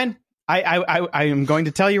book. Brian, I am going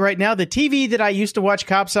to tell you right now, the TV that I used to watch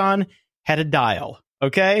Cops on had a dial,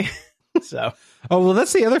 okay? So... Oh, well,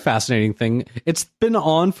 that's the other fascinating thing. It's been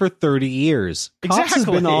on for 30 years. Cops has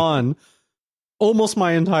been on almost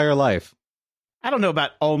my entire life. I don't know about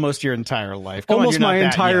almost your entire life. Almost my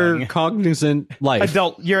entire cognizant life.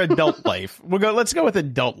 Your adult life. Let's go with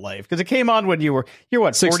adult life, because it came on when you're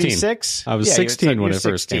what, 46? I was 16 when it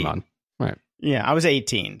first came on. Right. Yeah, I was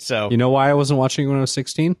 18. So you know why I wasn't watching when I was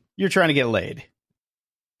 16? You're trying to get laid.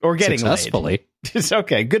 Or getting successfully. laid. It's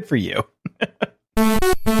okay. Good for you.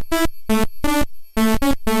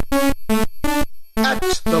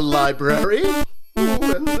 At the library.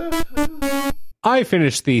 I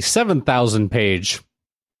finished the 7,000 page.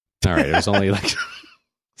 All right, it was only like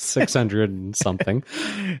 600 and something.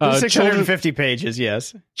 650 pages,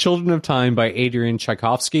 yes. Children of Time by Adrian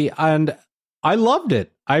Tchaikovsky, and I loved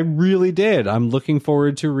it. I really did. I'm looking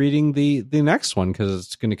forward to reading the next one because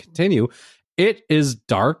it's going to continue. It is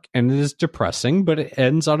dark and it is depressing, but it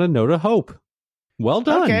ends on a note of hope. Well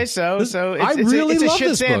done. Okay, so it's a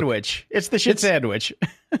shit sandwich. It's the shit sandwich.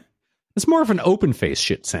 It's more of an open-faced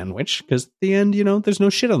shit sandwich because at the end, there's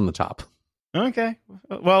no shit on the top. Okay.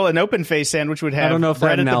 Well, an open-faced sandwich would have, I don't know if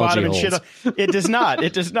bread at the bottom and shit. It does not.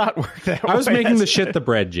 It does not work that way. I was making the shit the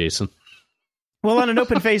bread, Jason. Well, on an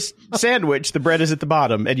open-faced sandwich, the bread is at the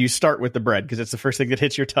bottom, and you start with the bread because it's the first thing that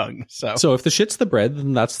hits your tongue. So if the shit's the bread,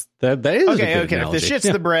 then that is a good okay. analogy. If the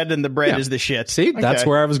shit's the bread, then the bread is the shit. See, that's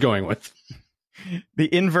where I was going with.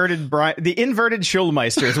 The inverted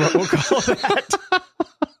Schulmeister is what we'll call that.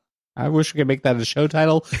 I wish we could make that a show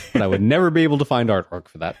title, but I would never be able to find artwork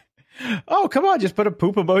for that. Oh, come on. Just put a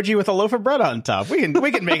poop emoji with a loaf of bread on top. We can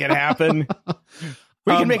make it happen.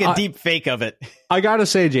 We can make a deep fake of it. I got to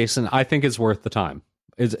say, Jason, I think it's worth the time.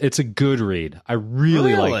 It's a good read. I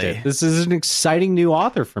really liked it. This is an exciting new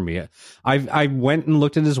author for me. I went and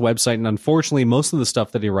looked at his website, and unfortunately, most of the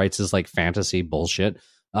stuff that he writes is like fantasy bullshit.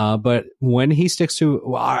 But when he sticks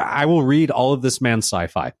to, I will read all of this man's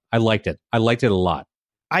sci-fi. I liked it. I liked it a lot.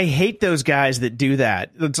 I hate those guys that do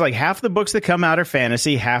that. It's like half the books that come out are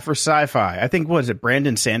fantasy, half are sci-fi. I think, what is it,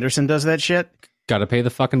 Brandon Sanderson does that shit? Got to pay the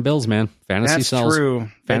fucking bills, man. Fantasy sells. True.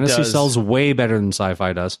 Fantasy sells way better than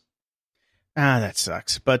sci-fi does. That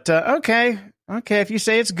sucks. But okay. If you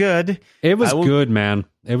say it's good, it was good, man.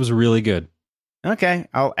 It was really good. Okay,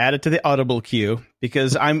 I'll add it to the Audible queue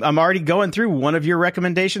because I'm already going through one of your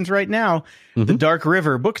recommendations right now. Mm-hmm. The Dark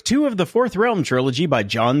River, Book 2 of the Fourth Realm trilogy by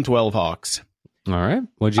John Twelvehawks. All right,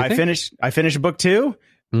 what'd you think? I finished Book 2.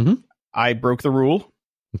 Mm-hmm. I broke the rule.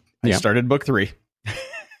 I started Book 3.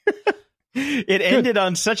 It ended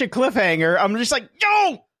on such a cliffhanger. I'm just like,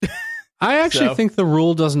 yo! I actually think the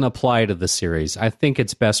rule doesn't apply to the series. I think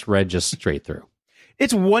it's best read just straight through.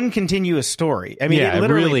 It's one continuous story. I mean, it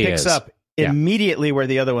literally really picks up immediately where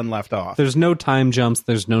the other one left off. There's no time jumps.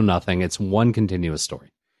 There's no nothing. It's one continuous story.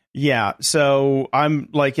 Yeah. So I'm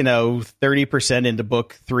like, 30% into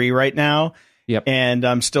Book 3 right now. Yep. And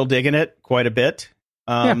I'm still digging it quite a bit.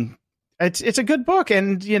 It's a good book,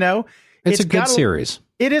 and it's a good series.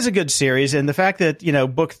 It is a good series, and the fact that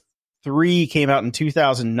Book 3 came out in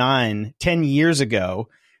 2009, 10 years ago,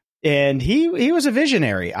 and he was a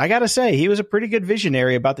visionary. I gotta say, he was a pretty good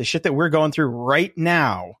visionary about the shit that we're going through right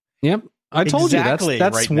now. Yep. I told you that's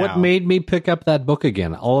right what made me pick up that book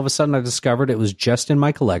again. All of a sudden, I discovered it was just in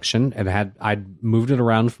my collection, and I'd moved it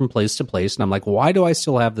around from place to place, and I'm like, why do I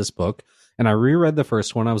still have this book? And I reread the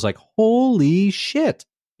first one. I was like, holy shit.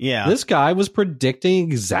 Yeah. This guy was predicting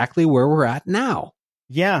exactly where we're at now.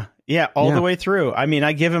 Yeah. Yeah. All the way through. I mean,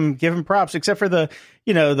 I give him props, except for the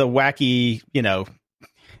wacky,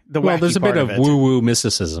 there's a bit of woo-woo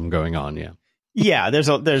mysticism going on. Yeah. Yeah. There's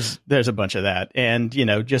a bunch of that. And,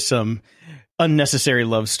 just some unnecessary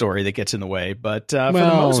love story that gets in the way. But for the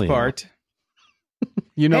most part,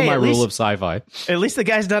 my rule of sci-fi. At least the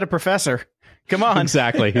guy's not a professor. Come on.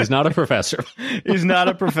 Exactly. He's not a professor. He's not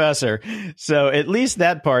a professor. So at least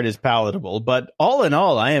that part is palatable. But all in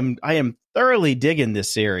all, I am thoroughly digging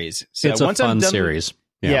this series. So it's a fun series.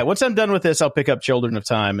 Yeah. Once I'm done with this, I'll pick up Children of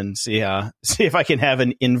Time and see if I can have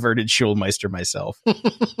an inverted Schulmeister myself. Moron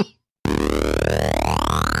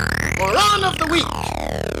of the week.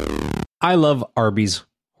 I love Arby's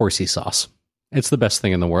horsey sauce. It's the best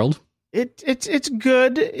thing in the world. It's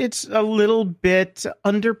good. It's a little bit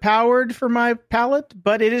underpowered for my palate,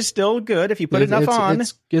 but it is still good if you put enough on.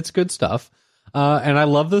 It's good stuff. And I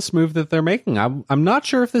love this move that they're making. I'm not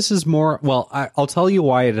sure if this is more. Well, I'll tell you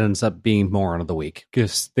why it ends up being Moron of the Week,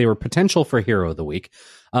 because they were potential for Hero of the Week.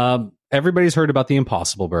 Everybody's heard about the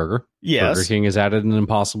Impossible Burger. Yes. Burger King has added an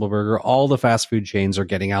Impossible Burger. All the fast food chains are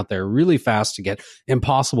getting out there really fast to get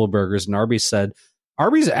Impossible Burgers. And Arby's said,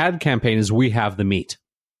 Arby's ad campaign is we have the meat.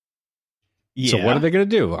 Yeah. So what are they going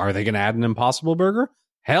to do? Are they going to add an Impossible Burger?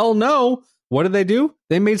 Hell no. What did they do?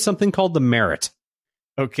 They made something called the Merit.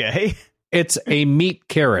 Okay. It's a meat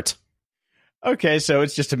carrot. Okay, so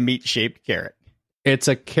it's just a meat-shaped carrot. It's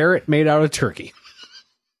a carrot made out of turkey.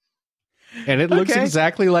 And it looks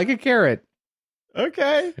exactly like a carrot.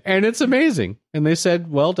 Okay. And it's amazing. And they said,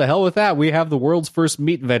 well, to hell with that. We have the world's first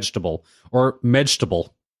meat vegetable. Or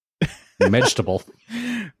vegetable. Vegetable.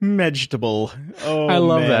 Vegetable. Oh, I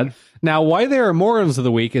love that. Now, why they are morons of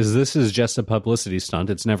the week is this is just a publicity stunt.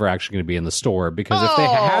 It's never actually going to be in the store. Because if they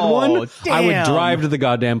had one, damn. I would drive to the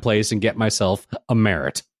goddamn place and get myself a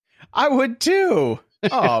Merit. I would too.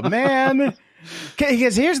 Oh, man.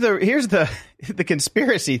 Because here's the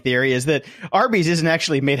conspiracy theory is that Arby's isn't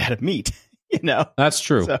actually made out of meat. You know, that's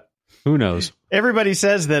true. So, who knows? Everybody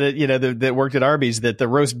says that that worked at Arby's that the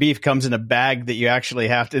roast beef comes in a bag that you actually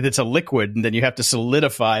have to. It's a liquid, and then you have to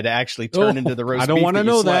solidify to actually turn into the roast beef. I don't want to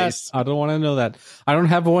know that. Slice. I don't want to know that. I don't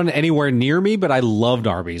have one anywhere near me, but I loved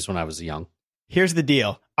Arby's when I was young. Here's the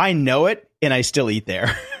deal. I know it, and I still eat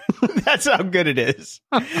there. That's how good it is.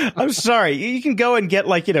 I'm sorry. You can go and get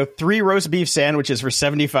 3 roast beef sandwiches for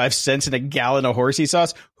 75 cents and a gallon of horsey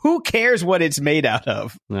sauce. Who cares what it's made out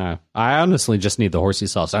of? I honestly just need the horsey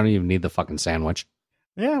sauce. I don't even need the fucking sandwich.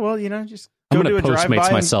 Yeah, well, just I'm going to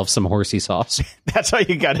Postmates myself some horsey sauce. That's all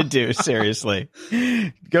you got to do. Seriously.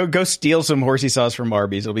 Go steal some horsey sauce from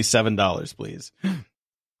Arby's. It'll be $7, please.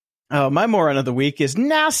 My moron of the week is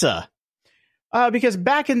NASA. Because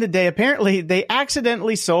back in the day, apparently, they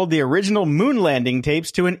accidentally sold the original moon landing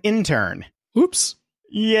tapes to an intern. Oops.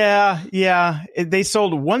 Yeah. They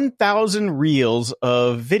sold 1,000 reels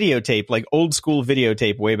of videotape, like old school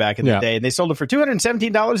videotape way back in the day. And they sold it for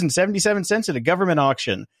 $217.77 at a government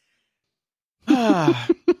auction.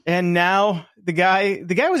 And now the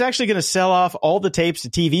guy was actually going to sell off all the tapes to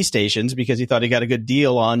TV stations because he thought he got a good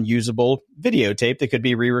deal on usable videotape that could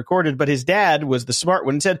be re-recorded. But his dad was the smart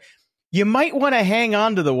one and said, you might want to hang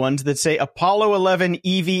on to the ones that say Apollo 11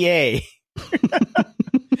 EVA.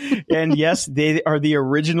 And yes, they are the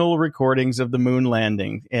original recordings of the moon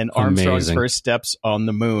landing and Armstrong's first steps on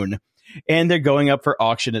the moon. And they're going up for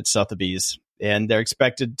auction at Sotheby's. And they're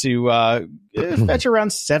expected to fetch around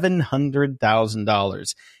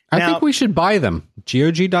 $700,000. I think we should buy them.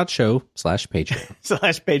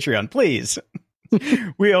 GOG.show/Patreon. /Patreon, please.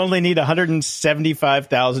 We only need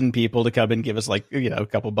 175,000 people to come and give us a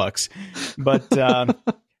couple bucks. But the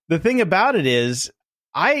thing about it is,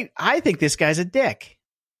 I think this guy's a dick.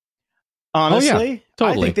 Honestly,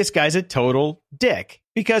 totally. I think this guy's a total dick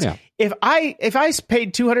because if I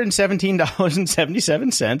paid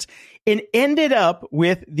 $217.77 and ended up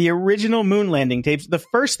with the original moon landing tapes, the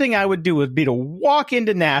first thing I would do would be to walk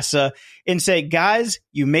into NASA and say, guys,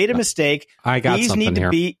 you made a mistake. These need to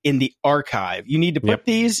be in the archive. You need to put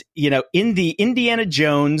these, in the Indiana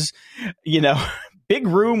Jones, big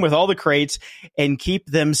room with all the crates and keep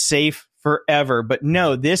them safe forever. But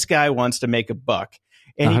no, this guy wants to make a buck.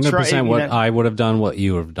 And 100% what I would have done, what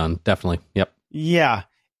you would have done. Definitely. Yep. Yeah.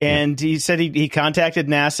 And he said he contacted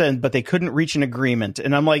NASA, but they couldn't reach an agreement.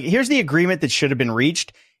 And I'm like, here's the agreement that should have been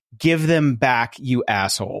reached. Give them back, you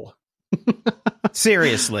asshole.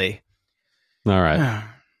 Seriously. All right.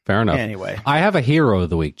 Fair enough. Anyway. I have a hero of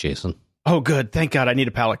the week, Jason. Oh, good. Thank God. I need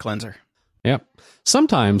a palate cleanser. Yep.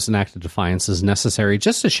 Sometimes an act of defiance is necessary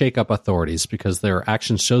just to shake up authorities because their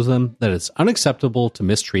actions shows them that it's unacceptable to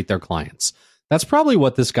mistreat their clients. That's probably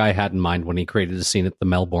what this guy had in mind when he created a scene at the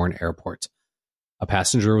Melbourne airport. A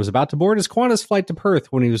passenger was about to board his Qantas flight to Perth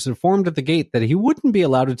when he was informed at the gate that he wouldn't be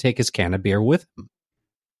allowed to take his can of beer with him.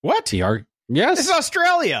 What? Yes. This is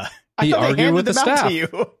Australia. He argued with the staff.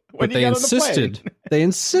 But they insisted. They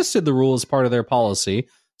insisted the rule is part of their policy.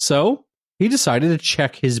 So he decided to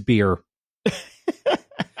check his beer.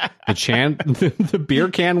 The beer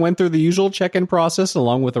can went through the usual check-in process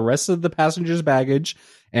along with the rest of the passenger's baggage,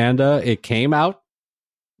 and it came out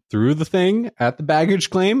through the thing at the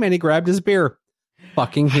baggage claim, and he grabbed his beer.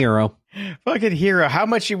 Fucking hero. Fucking hero. How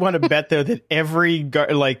much you want to bet, though, that every,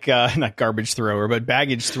 not garbage thrower, but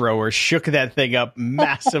baggage thrower shook that thing up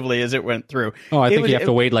massively as it went through? Oh, I think you have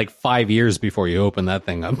to wait like 5 years before you open that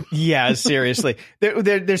thing up. Yeah, seriously.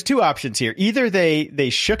 There's two options here. Either they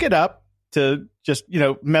shook it up to just,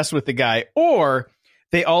 mess with the guy, or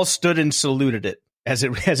they all stood and saluted it as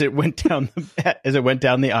it went down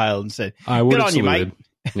the aisle and said, I would "Good have on you, saluted.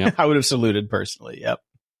 Mike." Yep. I would have saluted personally. Yep.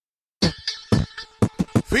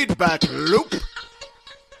 Feedback loop.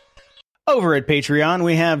 Over at Patreon,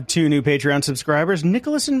 we have 2 new Patreon subscribers,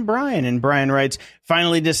 Nicholas and Brian. And Brian writes,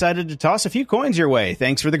 finally decided to toss a few coins your way.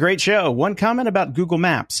 Thanks for the great show. One comment about Google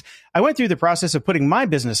Maps. I went through the process of putting my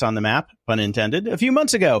business on the map, pun intended, a few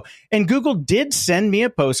months ago, and Google did send me a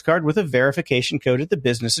postcard with a verification code at the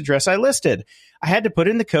business address I listed. I had to put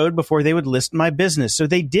in the code before they would list my business, so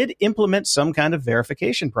they did implement some kind of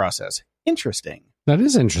verification process. Interesting. That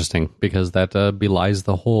is interesting because that belies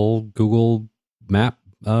the whole Google Map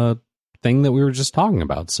thing that we were just talking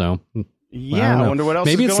about. So yeah, I wonder what else.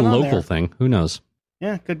 Maybe is it's a going on local there. thing. Who knows?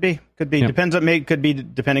 Yeah, could be. Yep. Could be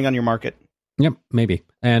depending on your market. Yep, maybe.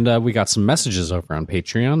 And we got some messages over on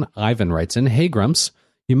Patreon. Ivan writes in, "Hey Grumps,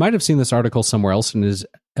 you might have seen this article somewhere else and is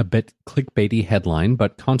a bit clickbaity headline,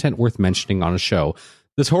 but content worth mentioning on a show.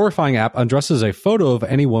 This horrifying app undresses a photo of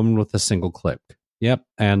any woman with a single click." Yep,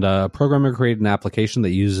 and a programmer created an application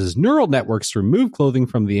that uses neural networks to remove clothing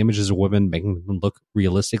from the images of women, making them look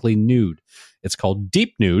realistically nude. It's called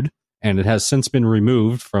Deep Nude, and it has since been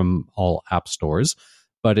removed from all app stores.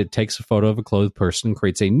 But it takes a photo of a clothed person and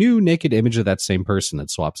creates a new naked image of that same person.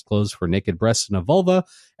 It swaps clothes for naked breasts and a vulva,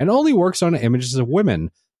 and only works on images of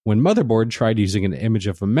women. When Motherboard tried using an image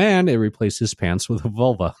of a man, it replaced his pants with a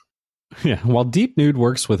vulva. Yeah, while Deep Nude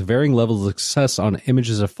works with varying levels of success on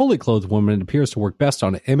images of fully clothed women, it appears to work best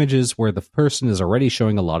on images where the person is already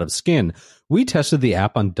showing a lot of skin. We tested the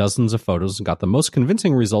app on dozens of photos and got the most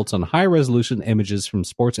convincing results on high-resolution images from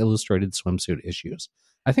Sports Illustrated swimsuit issues.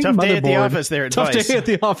 I think Tough Motherboard, day at the office there. Tough day at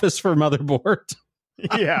the office for Motherboard.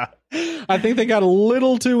 Yeah. I think they got a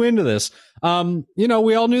little too into this.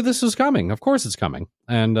 We all knew this was coming. Of course it's coming.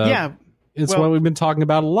 And it's what we've been talking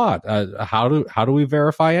about a lot. How do we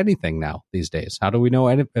verify anything now these days? How do we know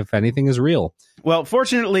if anything is real? Well,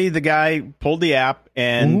 fortunately, the guy pulled the app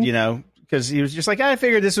and, because he was just like, I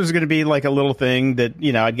figured this was going to be like a little thing that,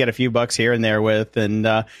 I'd get a few bucks here and there with. And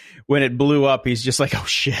when it blew up, he's just like, oh,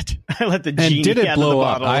 shit. I let the genie did it out blow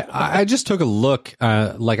of the up? bottle. I just took a look,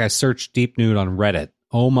 I searched Deep Nude on Reddit.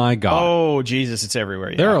 Oh, my God. Oh, Jesus, it's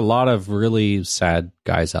everywhere. Yeah. There are a lot of really sad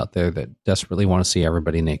guys out there that desperately want to see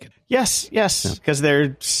everybody naked. Yes, because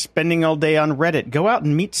they're spending all day on Reddit. Go out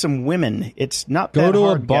and meet some women. It's not that hard, Go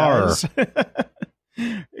to a bar.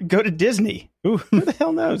 Guys. Go to Disney. Ooh, who the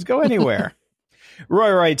hell knows? Go anywhere.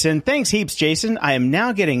 Roy writes in, thanks heaps, Jason. I am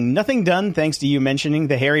now getting nothing done thanks to you mentioning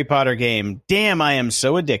the Harry Potter game. Damn, I am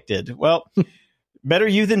so addicted. Well, better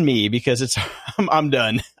you than me because I'm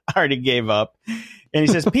done. I already gave up. And he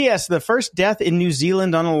says, P.S. The first death in New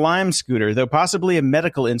Zealand on a Lime scooter, though possibly a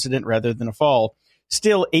medical incident rather than a fall.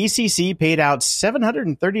 Still, ACC paid out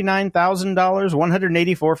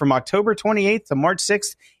 $739,184 from October 28th to March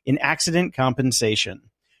 6th in accident compensation.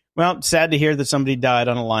 Well, sad to hear that somebody died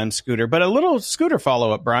on a Lime scooter, but a little scooter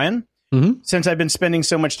follow-up, Brian. Mm-hmm. Since I've been spending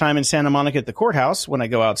so much time in Santa Monica at the courthouse when I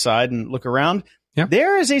go outside and look around,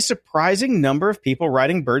 there is a surprising number of people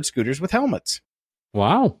riding bird scooters with helmets.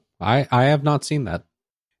 Wow. I have not seen that.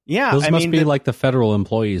 Yeah. Those must be like the federal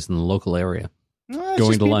employees in the local area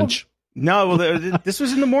going to lunch. No, well, this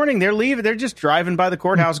was in the morning. They're leaving. They're just driving by the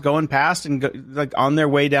courthouse, going past and on their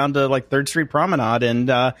way down to 3rd Street Promenade.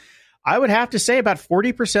 And I would have to say about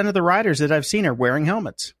 40% of the riders that I've seen are wearing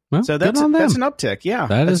helmets. Well, so that's an uptick. Yeah,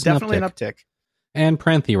 that's definitely an uptick. And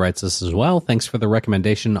Pranthi writes this as well. Thanks for the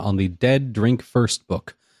recommendation on the Dead Drink First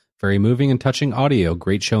book. Very moving and touching audio.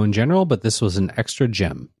 Great show in general, but this was an extra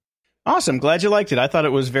gem. Awesome. Glad you liked it. I thought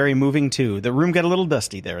it was very moving, too. The room got a little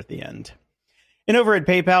dusty there at the end. And over at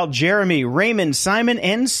PayPal, Jeremy, Raymond, Simon,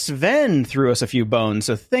 and Sven threw us a few bones.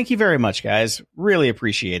 So thank you very much, guys. Really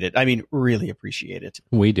appreciate it. I mean, really appreciate it.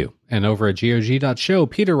 We do. And over at GOG.show,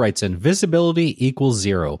 Peter writes in, visibility equals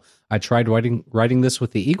 0. I tried writing this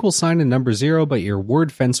with the equal sign and number 0, but your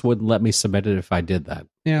word fence wouldn't let me submit it if I did that.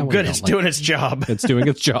 Yeah, good. It's doing its job. It's doing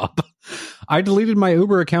its job. I deleted my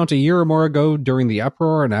Uber account a year or more ago during the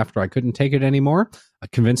uproar, and after I couldn't take it anymore,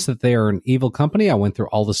 convinced that they are an evil company, I went through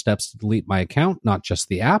all the steps to delete my account, not just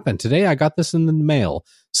the app, and today I got this in the mail.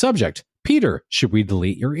 Subject, Peter, should we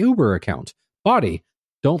delete your Uber account? Body,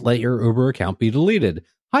 don't let your Uber account be deleted.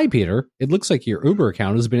 Hi, Peter. It looks like your Uber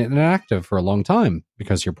account has been inactive for a long time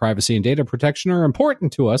because your privacy and data protection are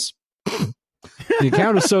important to us. The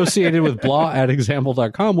account associated with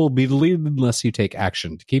blah@example.com will be deleted unless you take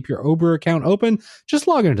action. To keep your Uber account open, just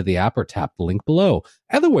log into the app or tap the link below.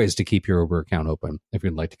 Other ways to keep your Uber account open. If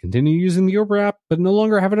you'd like to continue using the Uber app but no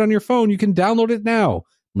longer have it on your phone, you can download it now.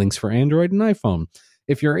 Links for Android and iPhone.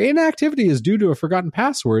 If your inactivity is due to a forgotten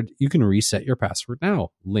password, you can reset your password now.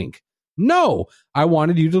 Link. No, I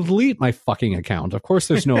wanted you to delete my fucking account. Of course,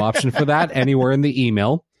 there's no option for that anywhere in the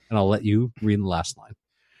email, and I'll let you read the last line.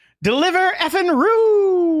 Deliver effing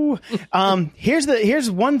roo.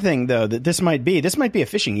 Here's one thing though that this might be a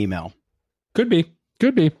phishing email. Could be.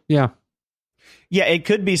 Yeah. Yeah, it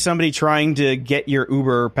could be somebody trying to get your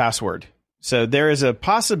Uber password. So there is a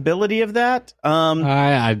possibility of that.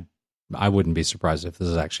 I wouldn't be surprised if this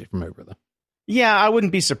is actually from Uber though. Yeah, I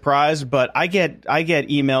wouldn't be surprised, but I get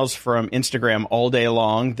emails from Instagram all day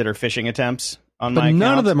long that are phishing attempts on my account.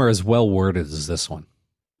 None of them are as well worded as this one.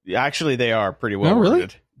 Actually, they are pretty well worded. Really?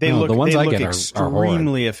 They look get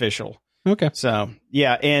extremely official. Okay. So,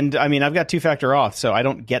 yeah. And I mean, I've got 2-factor auth, so I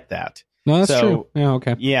don't get that. No, that's true. Yeah.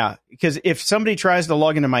 Okay. Yeah. Because if somebody tries to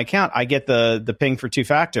log into my account, I get the ping for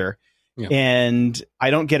 2-factor. Yeah. And I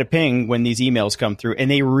don't get a ping when these emails come through, and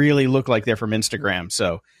they really look like they're from Instagram.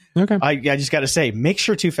 So okay. I just got to say, make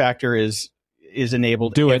sure 2-factor is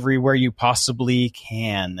enabled everywhere you possibly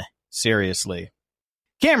can. Seriously.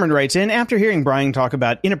 Cameron writes in, after hearing Brian talk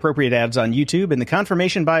about inappropriate ads on YouTube and the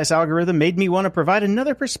confirmation bias algorithm made me want to provide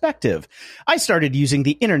another perspective. I started using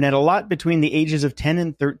the internet a lot between the ages of 10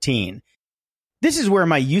 and 13. This is where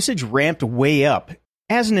my usage ramped way up.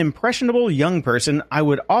 As an impressionable young person, I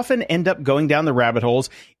would often end up going down the rabbit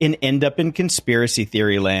holes and end up in conspiracy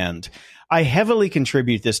theory land. I heavily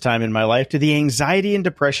contribute this time in my life to the anxiety and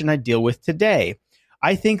depression I deal with today.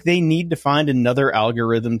 I think they need to find another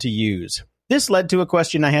algorithm to use. This led to a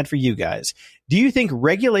question I had for you guys. Do you think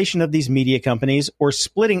regulation of these media companies or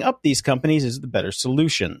splitting up these companies is the better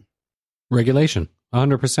solution? Regulation,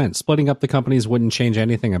 100%. Splitting up the companies wouldn't change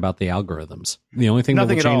anything about the algorithms. The only thing that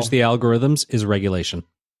will change the algorithms is regulation.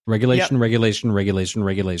 Regulation.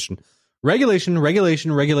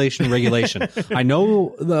 I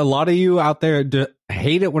know a lot of you out there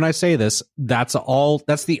hate it when I say this. That's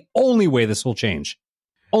the only way this will change.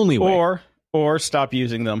 Only way. Or stop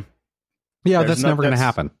using them. Yeah, that's never going to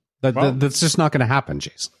happen. That's just not going to happen,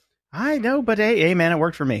 Jason. I know, but hey, man, it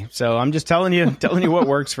worked for me. So I'm just telling you what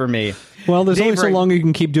works for me. Well, there's only so long you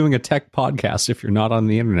can keep doing a tech podcast if you're not on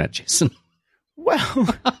the internet, Jason. Well,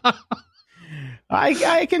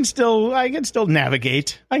 I can still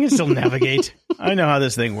navigate. I know how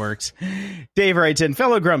this thing works. Dave writes in,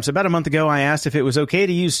 fellow Grumps, about a month ago, I asked if it was okay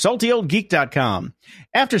to use saltyoldgeek.com.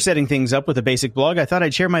 After setting things up with a basic blog, I thought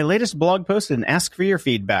I'd share my latest blog post and ask for your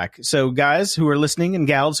feedback. So guys who are listening and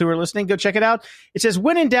gals who are listening, go check it out. It says,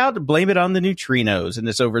 when in doubt, blame it on the neutrinos. And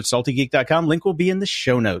it's over at saltygeek.com. Link will be in the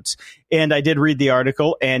show notes. And I did read the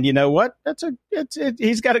article, and you know what?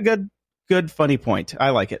 He's got a good funny point. I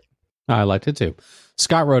like it. I liked it too.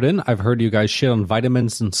 Scott wrote in, I've heard you guys shit on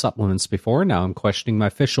vitamins and supplements before. Now I'm questioning my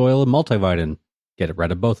fish oil and multivitamin. Get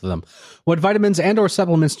rid of both of them. What vitamins and or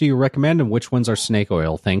supplements do you recommend, and which ones are snake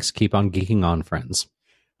oil? Thanks. Keep on geeking on, friends.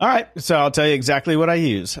 All right. So I'll tell you exactly what I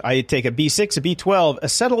use. I take a B6, a B12,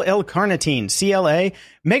 acetyl L-carnitine, CLA,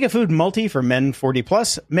 Megafood Multi for men 40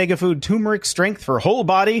 plus, Megafood Turmeric Strength for whole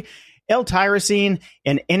body, L-tyrosine,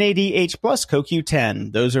 and NADH plus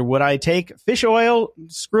CoQ10. Those are what I take. Fish oil,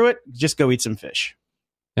 screw it. Just go eat some fish.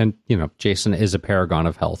 And, Jason is a paragon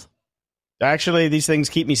of health. Actually, these things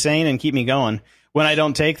keep me sane and keep me going. When I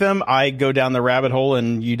don't take them, I go down the rabbit hole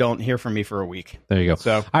and you don't hear from me for a week. There you go.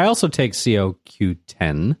 So I also take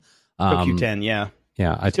CoQ10. CoQ10, yeah.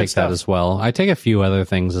 Yeah, I take that as well. I take a few other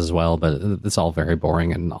things as well, but it's all very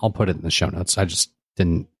boring, and I'll put it in the show notes. I just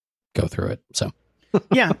didn't go through it, so...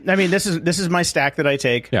 Yeah, I mean, this is my stack that I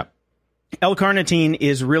take. Yeah. L-carnitine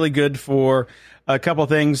is really good for a couple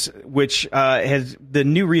things, which has the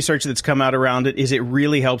new research that's come out around it is it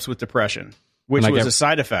really helps with depression, which was a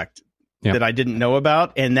side effect that I didn't know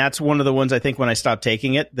about. And that's one of the ones I think when I stop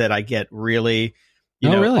taking it that I get really,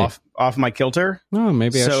 off my kilter. Oh,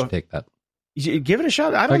 maybe I should take that. Give it a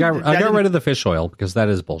shot. I got rid of the fish oil because that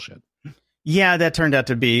is bullshit. Yeah, that turned out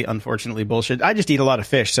to be, unfortunately, bullshit. I just eat a lot of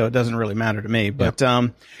fish, so it doesn't really matter to me. But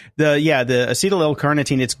the acetyl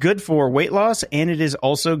L-carnitine, it's good for weight loss, and it is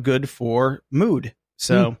also good for mood.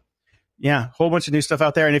 So, yeah, whole bunch of new stuff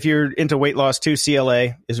out there. And if you're into weight loss too,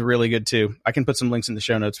 CLA is really good too. I can put some links in the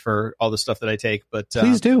show notes for all the stuff that I take. But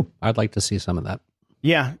please do. I'd like to see some of that.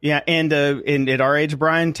 Yeah, yeah. And at our age,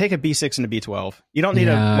 Brian, take a B6 and a B12. You don't need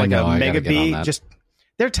a mega B. Just...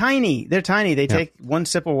 They're tiny. They take one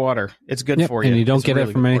sip of water. It's good for you. And you don't get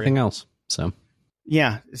it from anything else. So,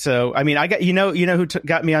 Yeah. So, I mean, I got, who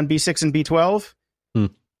got me on B6 and B12?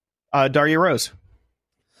 Daria Rose.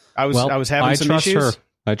 I was having some issues.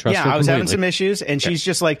 I trust her. I was having some issues, and she's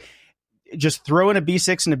just like, just throw in a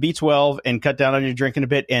B6 and a B12 and cut down on your drinking a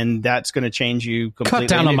bit, and that's going to change you completely.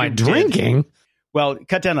 Cut down on my drinking? Well,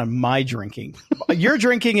 cut down on my drinking. Your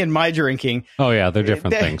drinking and my drinking. Oh, yeah, they're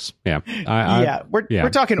different things. Yeah. We're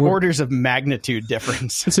talking orders of magnitude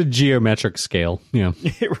difference. It's a geometric scale. Yeah.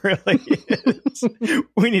 It really is.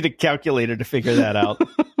 We need a calculator to figure that out.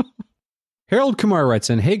 Harold Kumar writes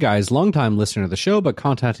in, "Hey guys, longtime listener of the show, but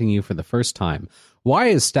contacting you for the first time. Why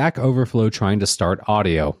is Stack Overflow trying to start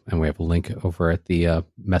audio?" And we have a link over at the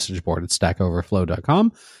message board at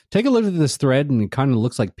stackoverflow.com. Take a look at this thread, and it kind of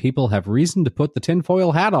looks like people have reason to put the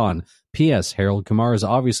tinfoil hat on. P.S. Harold Kumar is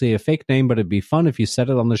obviously a fake name, but it'd be fun if you said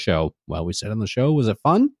it on the show. Well, we said it on the show. Was it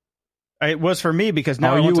fun? It was for me, because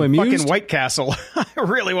now I want some fucking White Castle. I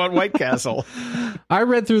really want White Castle. I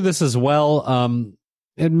read through this as well.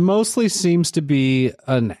 It mostly seems to be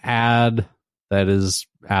an ad that is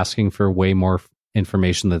asking for way more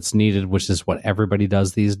information that's needed, which is what everybody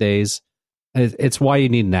does these days. It's why you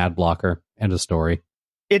need an ad blocker. End of story.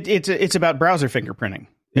 It's about browser fingerprinting.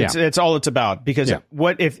 It's all it's about, because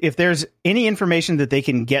what if there's any information that they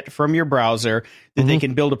can get from your browser that they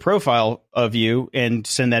can build a profile of you and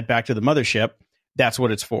send that back to the mothership, that's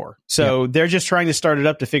what it's for. So they're just trying to start it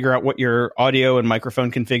up to figure out what your audio and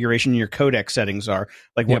microphone configuration, your codec settings are,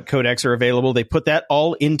 like what codecs are available. They put that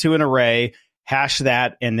all into an array, hash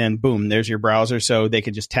that, and then boom, there's your browser. So they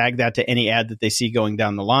can just tag that to any ad that they see going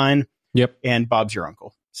down the line. And Bob's your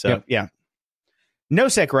uncle. So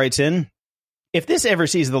NoSec writes in, "If this ever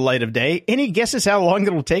sees the light of day, any guesses how long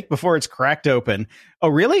it'll take before it's cracked open? Oh,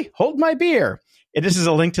 really? Hold my beer." And this is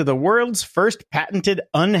a link to the world's first patented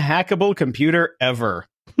unhackable computer ever.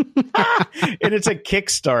 And it's a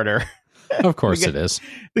Kickstarter. Of course it is.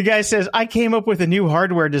 The guy says, "I came up with a new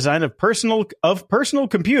hardware design of personal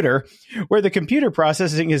computer, where the computer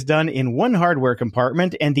processing is done in one hardware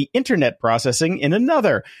compartment and the internet processing in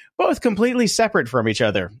another, both completely separate from each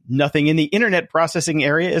other. Nothing in the internet processing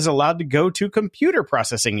area is allowed to go to computer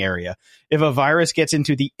processing area. If a virus gets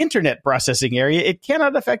into the internet processing area, it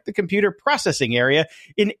cannot affect the computer processing area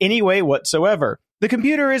in any way whatsoever. The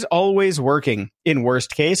computer is always working. In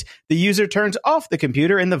worst case, the user turns off the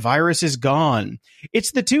computer and the virus is gone.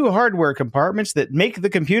 It's the two hardware compartments that make the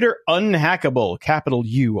computer unhackable." Capital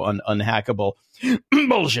U on unhackable.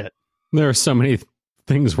 Bullshit. There are so many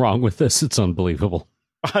things wrong with this. It's unbelievable.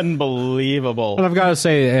 Unbelievable. And I've got to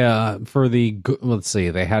say, for the, let's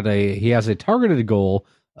see, he has a targeted goal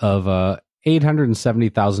of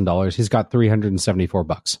 $870,000. He's got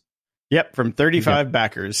 $374. Yep, from 35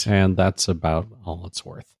 backers. And that's about all it's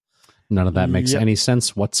worth. None of that makes any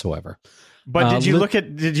sense whatsoever. But did you look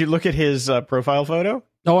at his profile photo?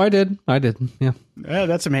 Oh, I did. Yeah.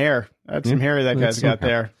 That's some hair. That's some hair that guy's got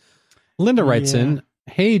there. Linda writes in,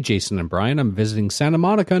 "Hey, Jason and Brian, I'm visiting Santa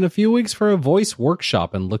Monica in a few weeks for a voice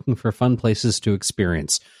workshop and looking for fun places to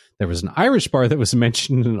experience. There was an Irish bar that was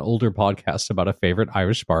mentioned in an older podcast about a favorite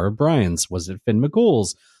Irish bar of Brian's. Was it Finn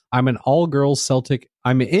McCool's? I'm in an all-girls Celtic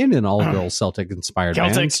inspired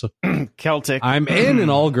band. Celtic. I'm in an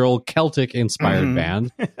all-girl Celtic inspired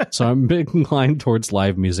band, so I'm big inclined towards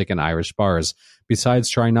live music and Irish bars. Besides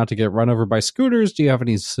trying not to get run over by scooters, do you have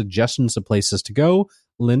any suggestions of places to go?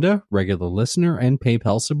 Linda, regular listener and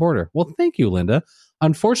PayPal supporter." Well, thank you, Linda.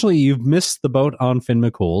 Unfortunately, you've missed the boat on Finn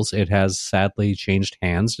McCool's. It has sadly changed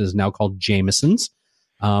hands. It is now called Jameson's.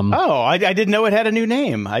 I didn't know it had a new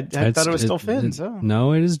name. I thought it was still Finn's.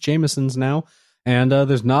 No, it is Jameson's now. And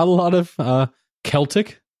there's not a lot of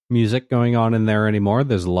Celtic music going on in there anymore.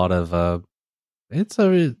 There's a lot of it's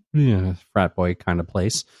a frat boy kind of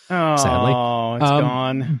place. Oh, sadly. It's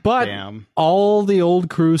gone. But damn, all the old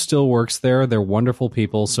crew still works there. They're wonderful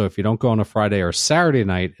people. So if you don't go on a Friday or Saturday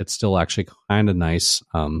night, it's still actually kind of nice.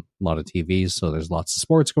 A lot of TVs, so there's lots of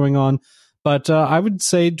sports going on. But I would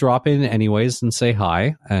say drop in anyways and say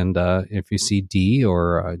hi. And if you see Dee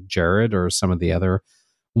or Jared or some of the other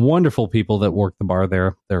wonderful people that work the bar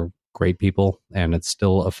there, they're great people, and it's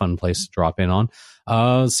still a fun place to drop in on.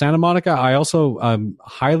 Santa Monica, I also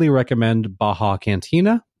highly recommend Baja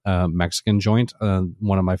Cantina, Mexican joint,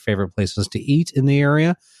 one of my favorite places to eat in the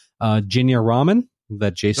area. Jinya Ramen,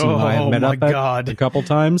 that Jason and I have met up at a couple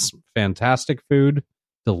times. Fantastic food,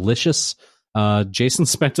 delicious. Jason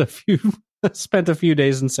spent a few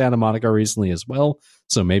days in Santa Monica recently as well,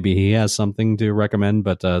 so maybe he has something to recommend,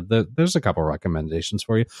 but there's a couple recommendations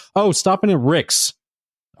for you. Oh, stopping at Rick's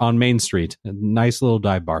on Main Street, a nice little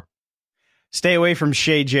dive bar. Stay away from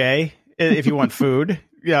Shay J if you want food.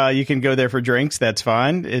 you can go there for drinks. That's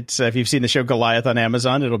fine. It's if you've seen the show Goliath on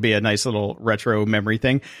Amazon, it'll be a nice little retro memory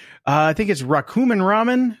thing. I think it's Rakumen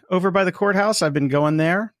Ramen over by the courthouse. I've been going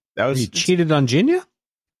there. You cheated on Jinya?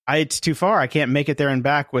 It's too far. I can't make it there and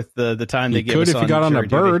back with the time they give us. You could if you got on a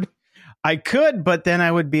bird. I could, but then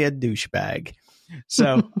I would be a douchebag.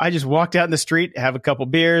 So I just walked out in the street, have a couple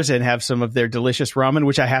beers, and have some of their delicious ramen,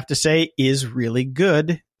 which I have to say is really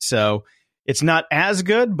good. So it's not as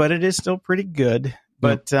good, but it is still pretty good.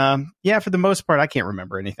 But for the most part, I can't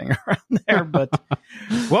remember anything around there. But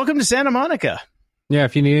welcome to Santa Monica. Yeah,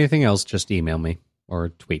 if you need anything else, just email me or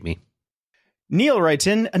tweet me. Neil writes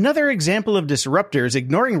in, another example of disruptors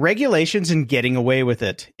ignoring regulations and getting away with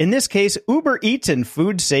it. In this case, Uber Eats and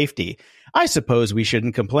food safety. I suppose we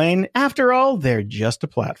shouldn't complain. After all, they're just a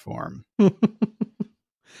platform.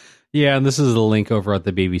 Yeah, and this is the link over at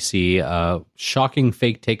the BBC. Shocking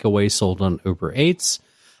fake takeaway sold on Uber Eats.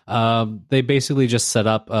 They basically just set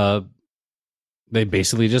up, they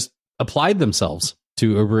basically just applied themselves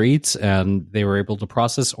to Uber Eats, and they were able to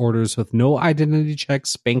process orders with no identity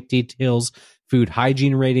checks, bank details, food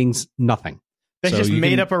hygiene ratings, nothing. They just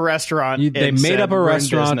made up a restaurant. They made up a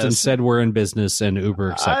restaurant and said we're in business, and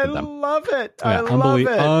Uber accepted them. I love it. I love it.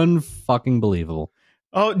 Unfucking believable.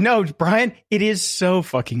 Oh no, Brian! It is so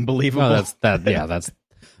fucking believable. No,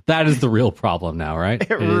 that is the real problem now, right?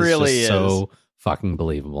 It really is so fucking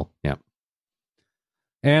believable. Yeah.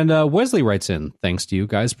 And Wesley writes in, thanks to you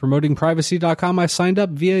guys promoting privacy.com, I signed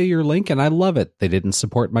up via your link and I love it. They didn't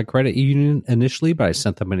support my credit union initially, but I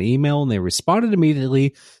sent them an email and they responded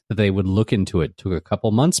immediately that they would look into it. Took a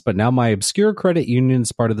couple months, but now my obscure credit union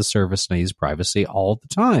is part of the service and I use privacy all the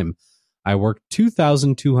time. I work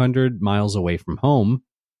 2,200 miles away from home.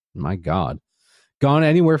 My God. Gone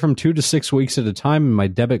anywhere from 2 to 6 weeks at a time, and my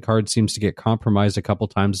debit card seems to get compromised a couple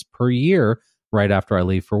times per year. Right after I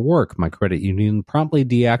leave for work, my credit union promptly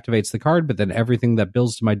deactivates the card, but then everything that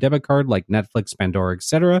bills to my debit card, like Netflix, Pandora,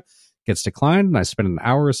 etc., gets declined, and I spend an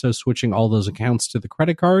hour or so switching all those accounts to the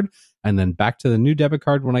credit card, and then back to the new debit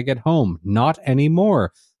card when I get home. Not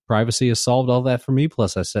anymore. Privacy has solved all that for me,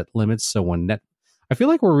 plus I set limits, so when I feel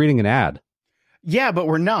like we're reading an ad. Yeah, but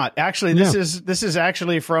we're not. Actually, this is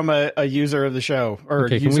actually from a user of the show. Or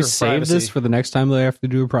okay, can we save this for the next time they have to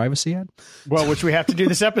do a privacy ad? Well, which we have to do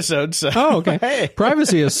this episode. So. Oh, okay. Hey.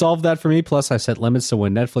 Privacy has solved that for me. Plus, I set limits so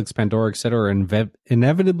when Netflix, Pandora, etc. are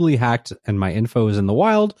inevitably hacked and my info is in the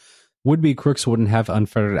wild, would-be crooks wouldn't have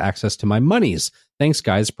unfettered access to my monies. Thanks,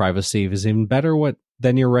 guys. Privacy is even better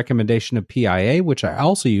than your recommendation of PIA, which I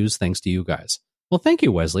also use thanks to you guys. Well, thank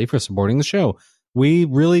you, Wesley, for supporting the show. We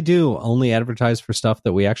really do only advertise for stuff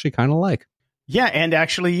that we actually kind of like. Yeah, and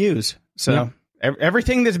actually use. So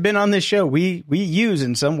everything that's been on this show, we use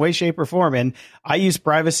in some way, shape, or form. And I use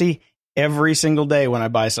privacy every single day when I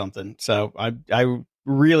buy something. So I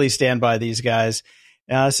really stand by these guys.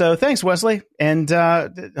 So thanks, Wesley. And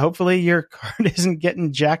hopefully your card isn't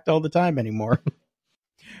getting jacked all the time anymore.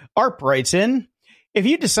 ARP writes in, if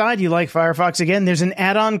you decide you like Firefox again, there's an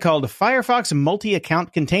add-on called Firefox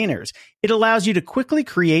Multi-Account Containers. It allows you to quickly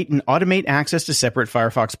create and automate access to separate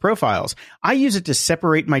Firefox profiles. I use it to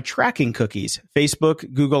separate my tracking cookies.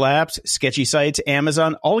 Facebook, Google Apps, sketchy sites,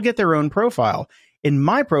 Amazon all get their own profile. And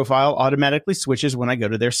my profile automatically switches when I go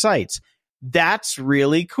to their sites. That's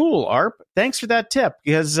really cool, ARP. Thanks for that tip,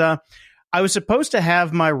 because I was supposed to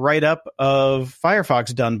have my write-up of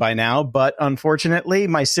Firefox done by now, but unfortunately,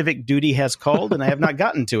 my civic duty has called, and I have not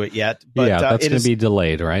gotten to it yet. But, yeah, that's going to be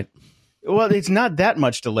delayed, right? Well, it's not that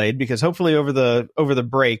much delayed, because hopefully over the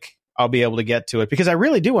break, I'll be able to get to it, because I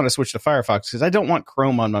really do want to switch to Firefox, because I don't want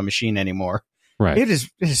Chrome on my machine anymore. Right. It is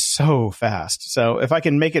so fast. So if I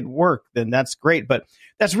can make it work, then that's great. But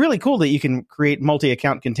that's really cool that you can create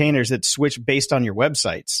multi-account containers that switch based on your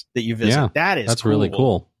websites that you visit. Yeah, that's cool. really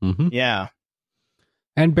cool. Mm-hmm. Yeah.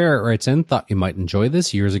 And Barrett writes in, thought you might enjoy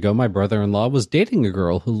this. Years ago, my brother-in-law was dating a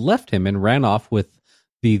girl who left him and ran off with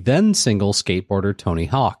the then single skateboarder Tony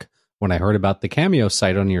Hawk. When I heard about the Cameo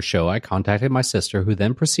site on your show, I contacted my sister, who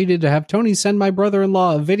then proceeded to have Tony send my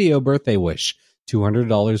brother-in-law a video birthday wish.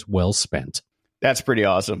 $200 well spent. That's pretty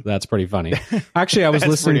awesome. That's pretty funny. Actually, I was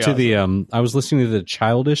listening to the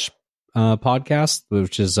Childish podcast,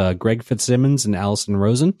 which is Greg Fitzsimmons and Allison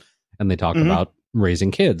Rosen, and they talk about raising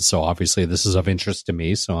kids. So obviously, this is of interest to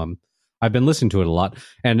me. So I've been listening to it a lot.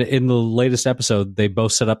 And in the latest episode, they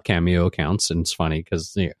both set up Cameo accounts, and it's funny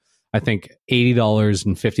because I think $80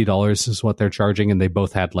 and $50 is what they're charging, and they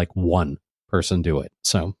both had like one person do it.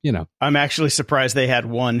 So I'm actually surprised they had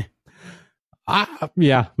one.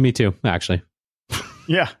 Yeah, me too. Actually.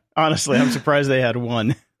 Yeah, honestly, I'm surprised they had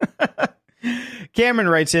one. Cameron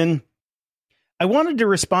writes in, I wanted to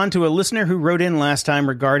respond to a listener who wrote in last time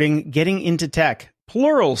regarding getting into tech.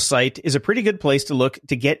 Plural site is a pretty good place to look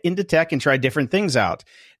to get into tech and try different things out.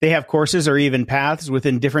 They have courses or even paths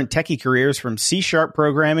within different techie careers, from C#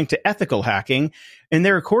 programming to ethical hacking. And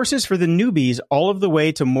there are courses for the newbies all of the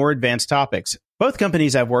way to more advanced topics. Both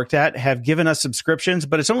companies I've worked at have given us subscriptions,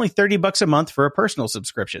 but it's only $30 a month for a personal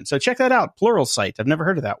subscription. So check that out. Plural site. I've never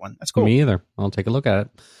heard of that one. That's cool. Me either. I'll take a look at it.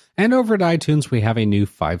 And over at iTunes, we have a new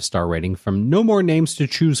 5-star rating from No More Names to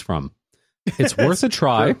Choose From. It's worth a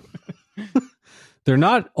try. They're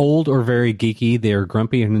not old or very geeky. They are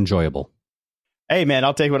grumpy and enjoyable. Hey, man,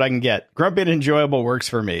 I'll take what I can get. Grumpy and enjoyable works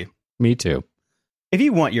for me. Me too. If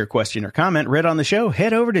you want your question or comment read on the show,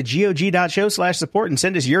 head over to gog.show/support and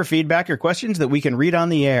send us your feedback or questions that we can read on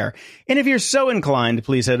the air. And if you're so inclined,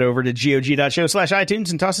 please head over to gog.show/iTunes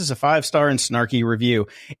and toss us a 5-star and snarky review.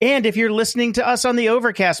 And if you're listening to us on the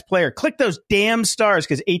Overcast player, click those damn stars,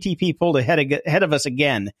 because ATP pulled ahead of us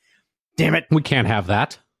again. Damn it. We can't have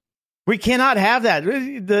that. We cannot have that.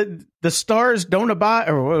 The stars don't abide,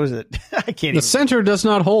 or what was it? I can't. The center does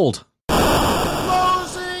not hold.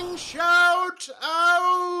 Closing shout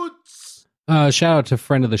outs. Shout out to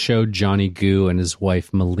friend of the show, Johnny Goo, and his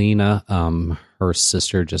wife, Melina. Her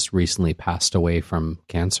sister just recently passed away from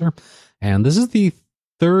cancer. And this is the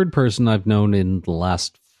third person I've known in the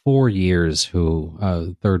last 4 years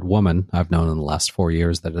third woman I've known in the last 4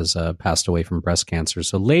 years that has passed away from breast cancer.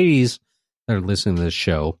 So ladies that are listening to this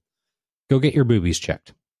show, go get your boobies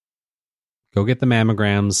checked. Go get the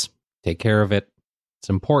mammograms. Take care of it. It's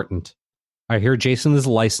important. I hear Jason is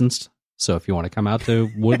licensed, so if you want to come out to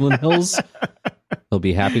Woodland Hills, he'll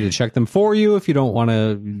be happy to check them for you if you don't want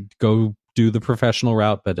to go do the professional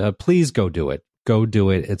route. But please go do it. Go do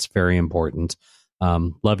it. It's very important.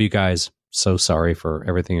 Love you guys. So sorry for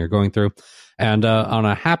everything you're going through. And on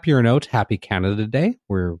a happier note, happy Canada Day.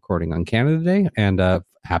 We're recording on Canada Day. And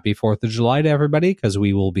happy 4th of July to everybody, because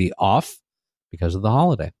we will be off because of the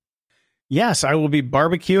holiday. Yes, I will be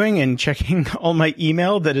barbecuing and checking all my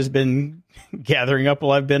email that has been gathering up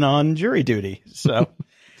while I've been on jury duty. So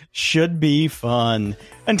should be fun.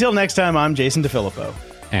 Until next time, I'm Jason DeFilippo.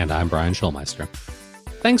 And I'm Brian Schulmeister.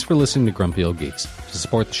 Thanks for listening to Grumpy Old Geeks. To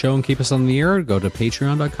support the show and keep us on the air, go to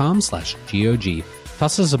patreon.com/GOG.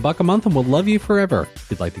 Toss us $1 a month and we'll love you forever. If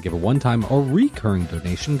you'd like to give a one-time or recurring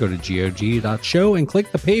donation, go to GOG.show and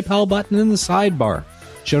click the PayPal button in the sidebar.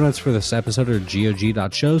 Show notes for this episode are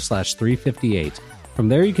GOG.show/358. From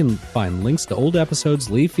there, you can find links to old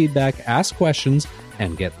episodes, leave feedback, ask questions,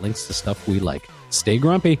 and get links to stuff we like. Stay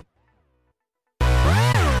grumpy.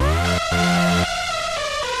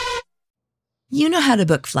 You know how to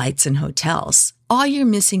book flights and hotels. All you're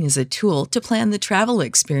missing is a tool to plan the travel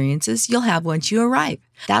experiences you'll have once you arrive.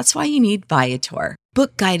 That's why you need Viator.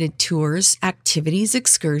 Book guided tours, activities,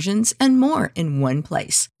 excursions, and more in one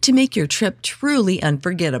place to make your trip truly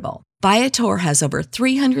unforgettable. Viator has over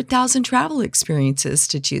 300,000 travel experiences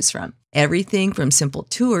to choose from. Everything from simple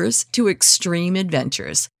tours to extreme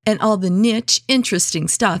adventures and all the niche, interesting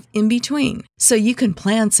stuff in between. So you can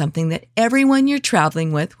plan something that everyone you're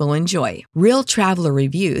traveling with will enjoy. Real traveler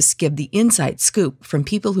reviews give the inside scoop from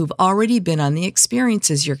people who've already been on the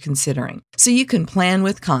experiences you're considering. So you can plan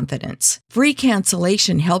with confidence. Free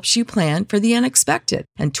cancellation helps you plan for the unexpected.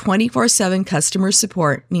 And 24/7 customer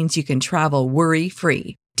support means you can travel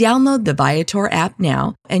worry-free. Download the Viator app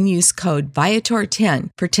now and use code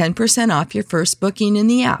Viator10 for 10% off your first booking in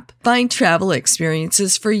the app. Find travel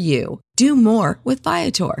experiences for you. Do more with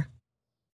Viator.